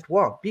people can't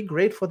walk. Be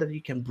grateful that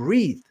you can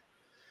breathe.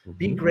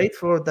 Be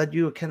grateful that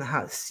you can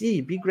see.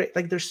 Be great.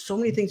 Like, there's so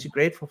many things you're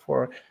grateful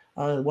for.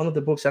 One of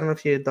the books, I don't know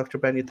if you, Dr.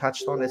 Ben, you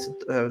touched on, is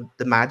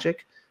The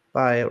Magic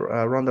by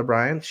Rhonda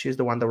Byrne. She's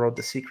the one that wrote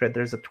The Secret.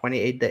 There's a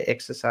 28-day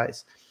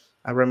exercise.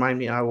 Remind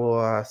me, I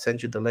will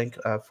send you the link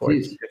for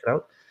it to check it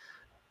out.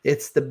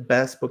 It's the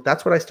best book.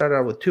 That's what I started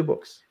out with, 2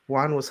 books.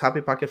 One was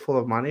Happy Pocket Full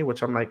of Money,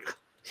 which I'm like,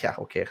 yeah,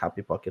 okay,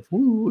 Happy Pocket.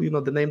 Woo,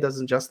 the name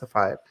doesn't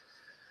justify it.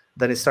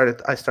 Then I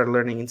started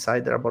learning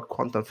inside there about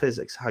quantum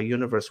physics, how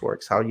universe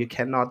works, how you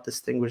cannot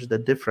distinguish the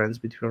difference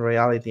between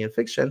reality and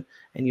fiction,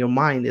 and your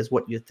mind is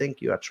what you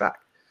think you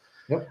attract.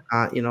 Yep.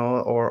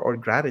 Or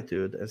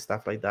gratitude and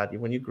stuff like that.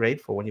 When you're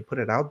grateful, when you put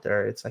it out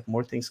there, it's like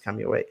more things come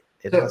your way.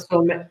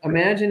 So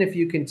imagine if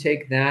you can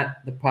take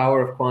the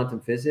power of quantum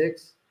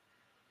physics,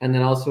 and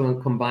then also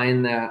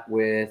combine that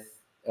with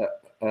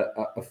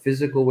a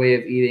physical way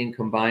of eating,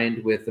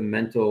 combined with a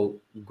mental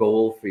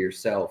goal for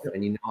yourself,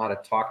 and you know how to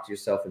talk to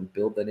yourself and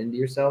build that into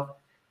yourself.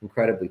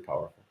 Incredibly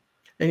powerful.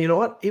 And you know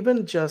what?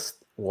 Even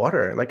just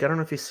water. Like, I don't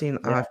know if you've seen,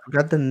 I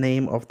forgot the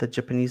name of the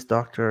Japanese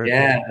doctor.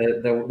 Yeah,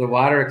 the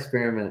water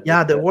experiment.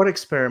 Yeah, the water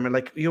experiment.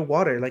 Like, your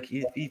water, like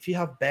if you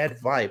have bad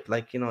vibe,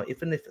 like, you know,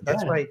 even if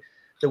that's why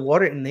the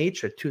water in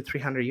nature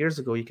 200-300 years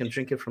ago, you can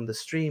drink it from the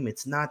stream.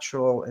 It's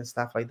natural and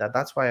stuff like that.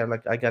 That's why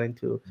I got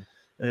into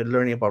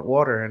learning about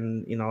water.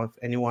 And, you know, if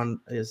anyone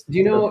is, do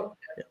you know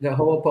the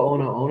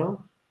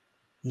Ho'oponopono?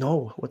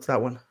 No, what's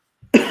that one?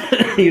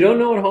 You don't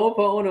know what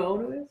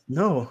Ho'oponopono is?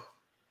 No.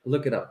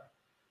 Look it up.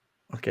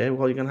 Okay,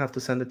 well, you're gonna have to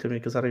send it to me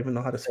because I don't even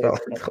know how to spell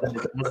it.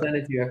 I'll send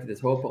it to you after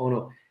this.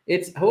 Ho'oponopono.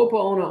 It's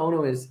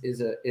Ho'oponopono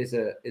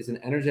is an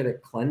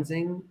energetic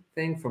cleansing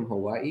thing from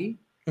Hawaii.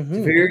 It's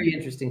a very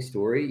interesting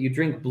story. You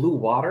drink blue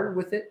water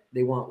with it.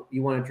 You want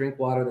to drink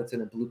water that's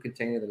in a blue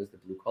container that has the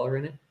blue color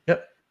in it.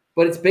 Yep.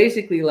 But it's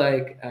basically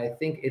like, I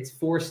think it's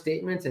 4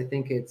 statements. I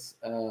think it's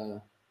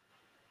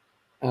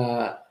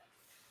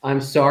I'm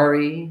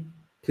sorry,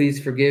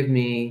 please forgive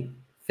me,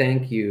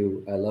 thank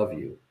you, I love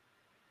you.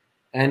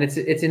 And it's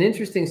an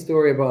interesting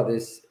story about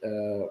this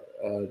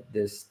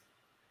this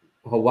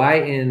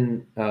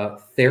Hawaiian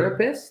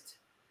therapist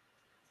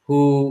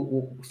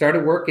who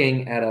started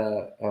working at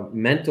a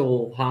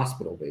mental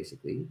hospital,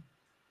 basically.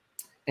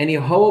 And he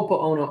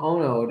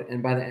ho'oponopono'd,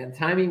 and by the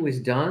time he was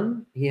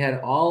done, he had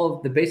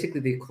all of basically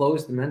they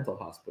closed the mental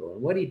hospital.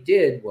 And what he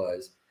did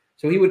was,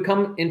 so he would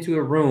come into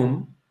a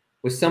room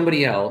with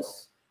somebody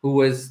else who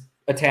was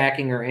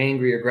attacking or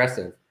angry or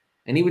aggressive.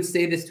 And he would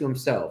say this to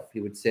himself.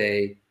 He would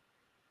say,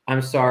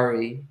 I'm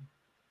sorry,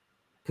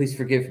 please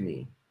forgive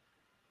me.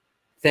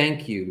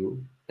 Thank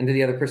you. And to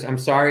the other person, I'm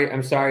sorry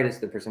to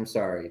the person, I'm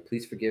sorry,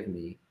 please forgive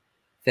me.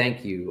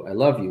 Thank you, I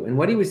love you. And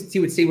what he would say,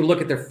 he would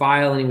look at their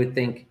file and he would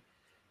think,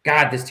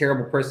 God, this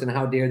terrible person,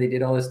 how dare they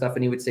did all this stuff.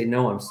 And he would say,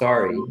 no, I'm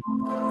sorry.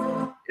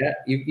 Yeah,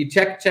 you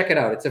check it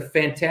out. It's a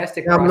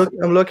fantastic. Yeah,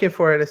 I'm looking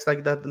for it. It's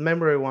like that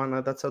memory one.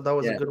 That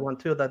was a good one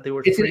too. That they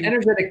were. It's an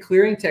energetic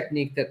clearing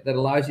technique that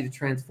allows you to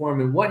transform.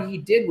 And what he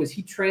did was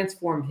he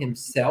transformed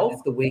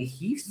himself the way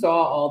he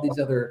saw all these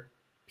other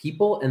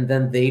people, and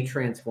then they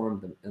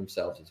transformed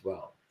themselves as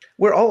well.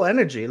 We're all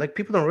energy. Like,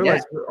 people don't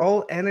realize we're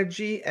all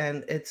energy,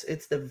 and it's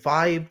the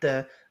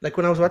vibe. Like,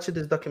 when I was watching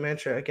this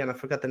documentary, again, I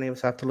forgot the name,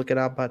 so I have to look it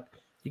up. But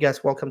you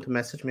guys welcome to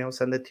message me. I'll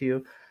send it to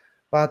you.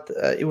 But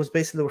it was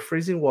basically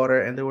freezing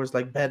water, and there was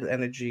like bad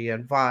energy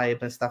and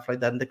vibe and stuff like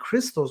that. And the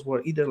crystals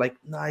were either like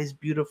nice,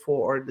 beautiful,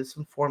 or this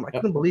form. I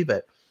couldn't believe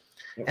it.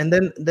 And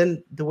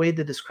then the way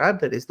they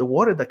described it is the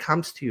water that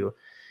comes to you.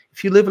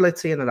 If you live, let's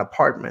say, in an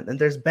apartment and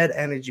there's bad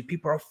energy,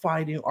 people are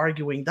fighting,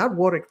 arguing, that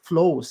water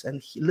flows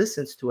and he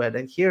listens to it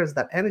and hears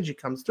that energy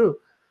comes through.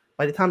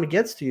 By the time it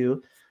gets to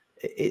you,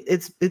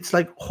 it's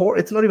like,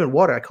 it's not even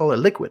water. I call it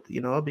liquid,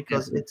 you know,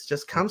 because it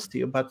just comes to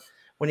you. But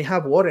when you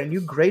have water and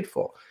you're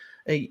grateful,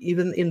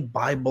 even in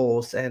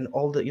Bibles and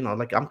all the, you know,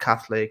 like, I'm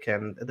Catholic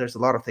and there's a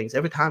lot of things.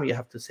 Every time you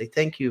have to say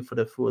thank you for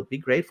the food, be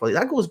grateful.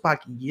 That goes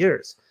back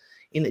years.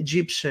 In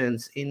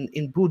Egyptians,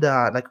 in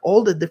Buddha, like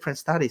all the different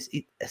studies,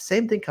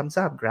 same thing comes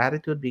up: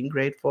 gratitude, being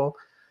grateful,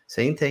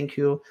 saying thank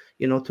you,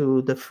 you know,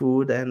 to the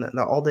food and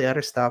all the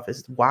other stuff.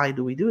 Is why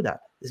do we do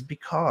that? It's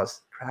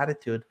because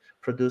gratitude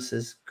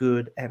produces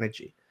good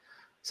energy.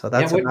 So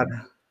that's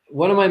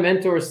one of my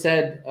mentors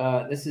said,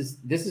 this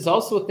is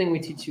also a thing we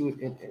teach you.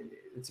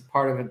 It's a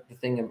part of the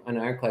thing on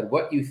Ironclad.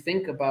 What you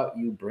think about,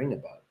 you bring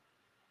about.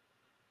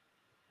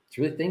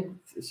 To really think.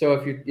 So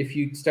if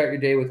you start your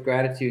day with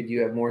gratitude,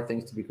 you have more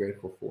things to be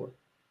grateful for.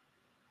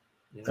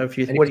 You know?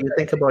 What do you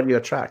think about, you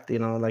attract. You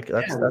know, like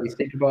that's what you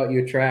think about,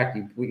 you attract.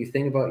 What you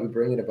think about, you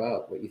bring it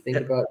about. What you think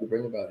about, you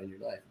bring about in your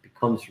life. It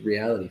becomes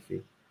reality for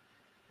you.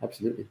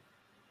 Absolutely.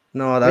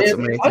 No, that's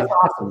amazing. That's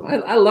awesome.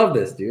 I love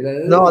this, dude.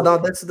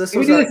 This. Can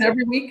we do this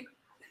every week?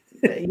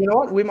 You know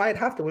what? We might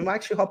have to. We might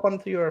actually hop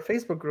onto your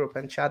Facebook group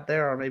and chat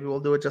there, or maybe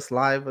we'll do it just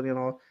live. And, you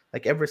know,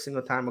 like every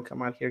single time we'll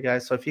come out here,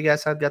 guys. So if you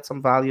guys have got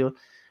some value,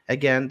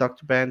 again,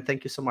 Dr. Ben,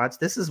 thank you so much.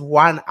 This is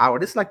 1 hour.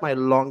 This is like my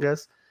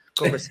longest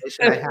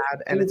conversation I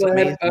had, and it's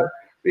amazing.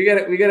 We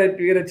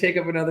gotta take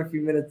up another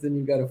few minutes, and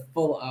you got a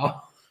full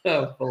hour.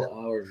 No,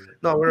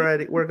 we're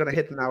ready. We're gonna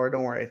hit an hour.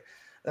 Don't worry.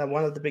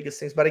 One of the biggest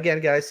things. But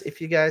again, guys,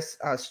 if you guys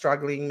are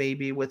struggling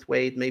maybe with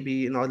weight, maybe,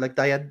 you know, like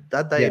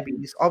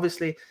diabetes,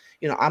 obviously,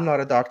 you know, I'm not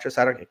a doctor,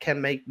 so I can't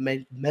make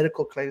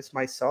medical claims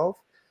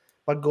myself.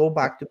 But go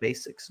back to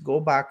basics.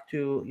 Go back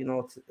to, you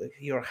know,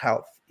 your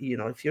health. You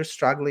know, if you're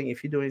struggling,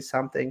 if you're doing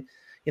something,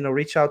 you know,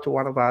 reach out to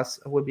one of us.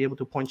 We'll be able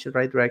to point you in the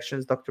right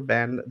directions. Dr.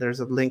 Ben, there's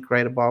a link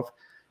right above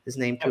his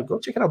name too. Go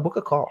check it out. Book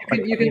a call.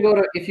 You can go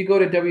to, if you go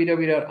to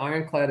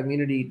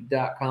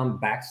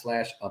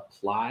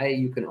www.ironcladimmunity.com/apply,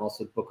 you can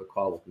also book a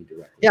call with me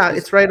directly. Yeah,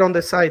 it's right on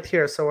the site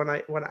here. So when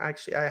I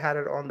had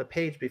it on the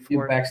page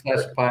before.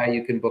 /apply,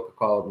 you can book a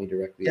call with me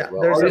directly as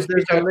well. There's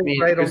a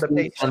link right on the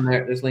page.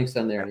 There's links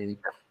on there.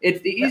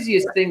 It's the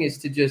easiest thing is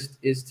to just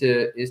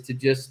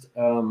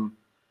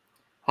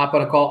hop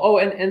on a call. Oh,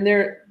 and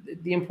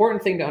the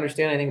important thing to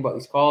understand, I think, about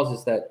these calls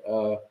is that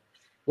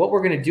what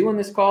we're going to do on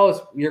this call is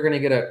you're going to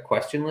get a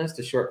question list,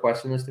 a short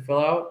question list to fill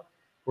out.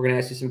 We're going to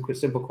ask you some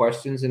simple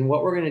questions. And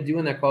what we're going to do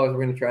in that call is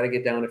we're going to try to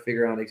get down to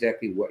figure out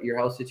exactly what your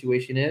health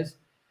situation is.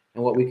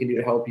 and what we can do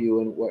to help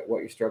you and what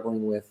you're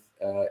struggling with,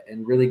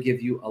 and really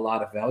give you a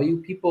lot of value.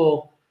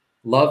 People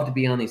love to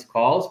be on these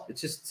calls.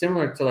 It's just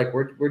similar to like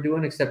we're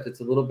doing, except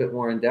it's a little bit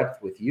more in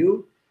depth with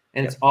you,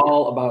 and it's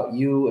all about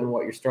you and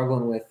what you're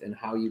struggling with and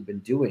how you've been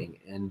doing.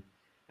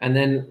 And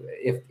then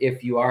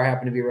if you are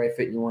happen to be a right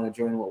fit and you want to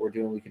join what we're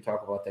doing, we can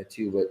talk about that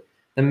too. But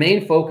the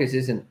main focus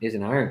isn't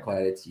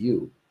Ironclad, it's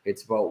you.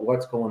 It's about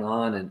what's going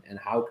on and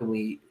how can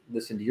we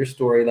listen to your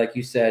story. Like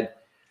you said,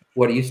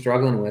 what are you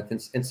struggling with?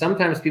 And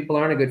sometimes people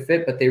aren't a good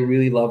fit, but they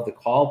really love the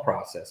call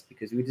process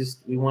because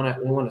we want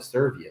to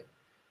serve you.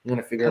 We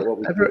want to figure out what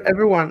we do.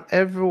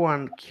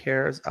 Everyone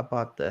cares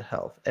about the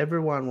health.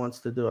 Everyone wants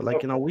to do it.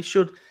 Like, we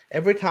should,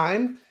 every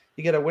time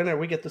you get a winner,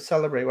 we get to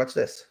celebrate. Watch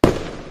this.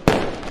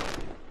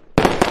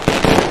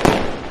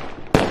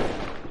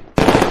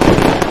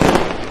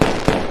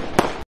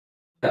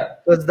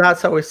 Because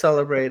that's how we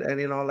celebrate. And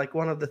like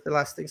one of the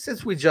last things,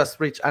 since we just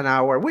reached an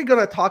hour, we're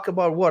gonna talk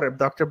about water.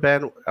 Dr.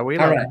 Ben, are we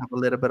gonna have a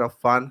little bit of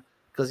fun?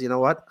 Because you know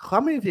what? How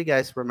many of you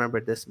guys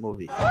remember this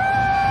movie? Oh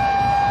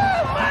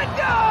my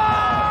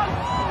God!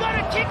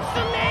 Gonna kick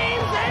some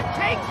names and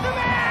take some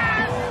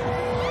ass!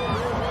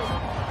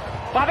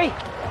 Bobby!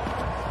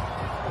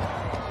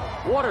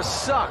 Water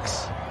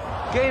sucks.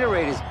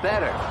 Gatorade is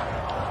better.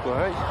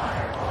 What?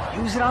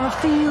 Use it on the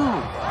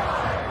field.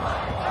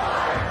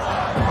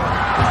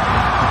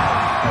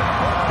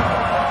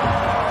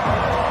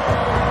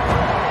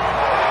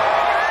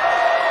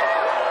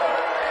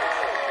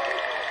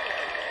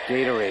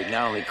 Gatorade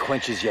not only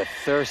quenches your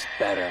thirst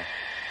better,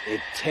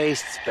 it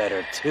tastes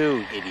better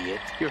too,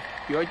 idiot.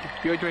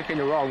 You're drinking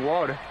the wrong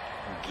water.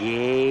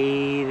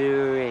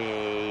 Gatorade.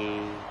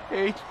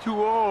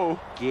 H2O.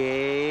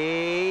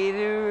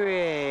 Gatorade.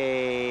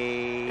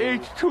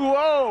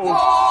 H2O.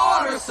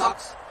 Water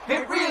sucks.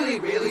 It really,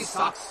 really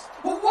sucks.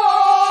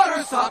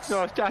 Water sucks.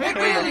 No, stop it saying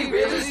really, that.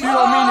 really You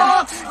don't mean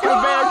that. sucks.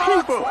 You're bad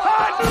people.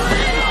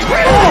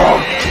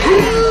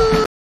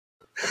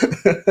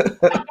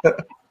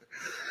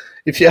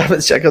 If you haven't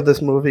checked out this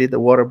movie, The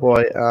Water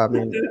Boy,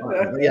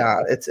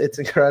 yeah, it's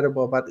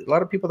incredible. But a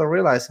lot of people don't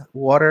realize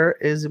water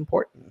is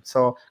important.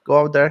 So go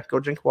out there, go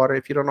drink water.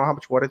 If you don't know how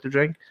much water to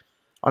drink,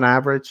 on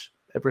average,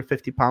 every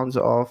 50 pounds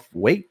of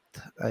weight,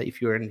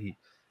 if you're in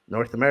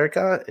North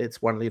America,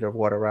 it's 1 liter of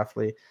water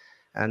roughly,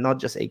 and not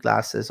just 8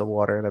 glasses of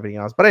water and everything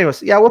else. But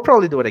anyways, yeah, we'll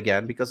probably do it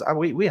again because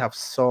we have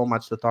so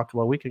much to talk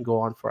about. We can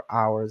go on for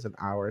hours and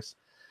hours.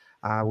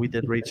 We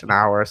did reach an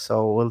hour,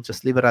 so we'll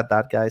just leave it at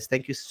that, guys.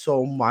 Thank you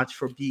so much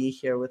for being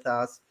here with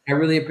us. I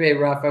really appreciate,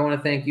 Raf. I want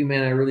to thank you,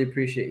 man. I really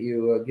appreciate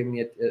you giving me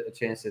a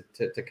chance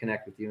to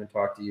connect with you and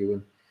talk to you.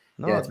 And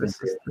No, yeah,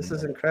 this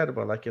is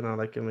incredible. Like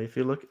if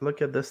you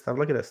look at this stuff,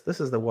 look at this. This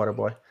is the Water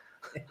Boy.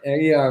 There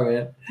you are,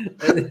 man.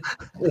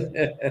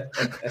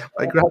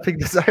 My graphic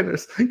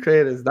designers,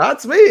 creators.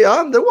 That's me.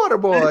 I'm the Water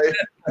Boy.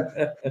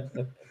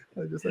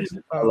 I just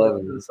actually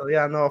found it. So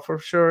yeah, no, for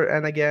sure.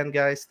 And again,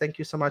 guys, thank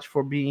you so much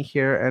for being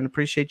here and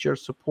appreciate your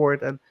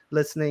support and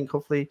listening.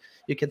 Hopefully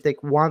you can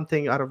take one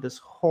thing out of this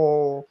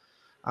whole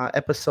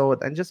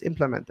episode and just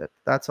implement it.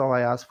 That's all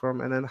I ask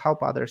from, and then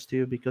help others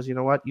too, because you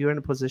know what, you're in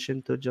a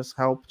position to just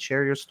help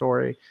share your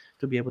story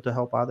to be able to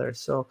help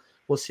others. So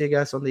we'll see you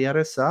guys on the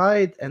other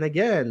side. And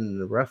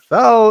again,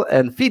 Rafal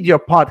and Feed Your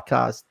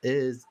Podcast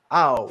is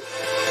out.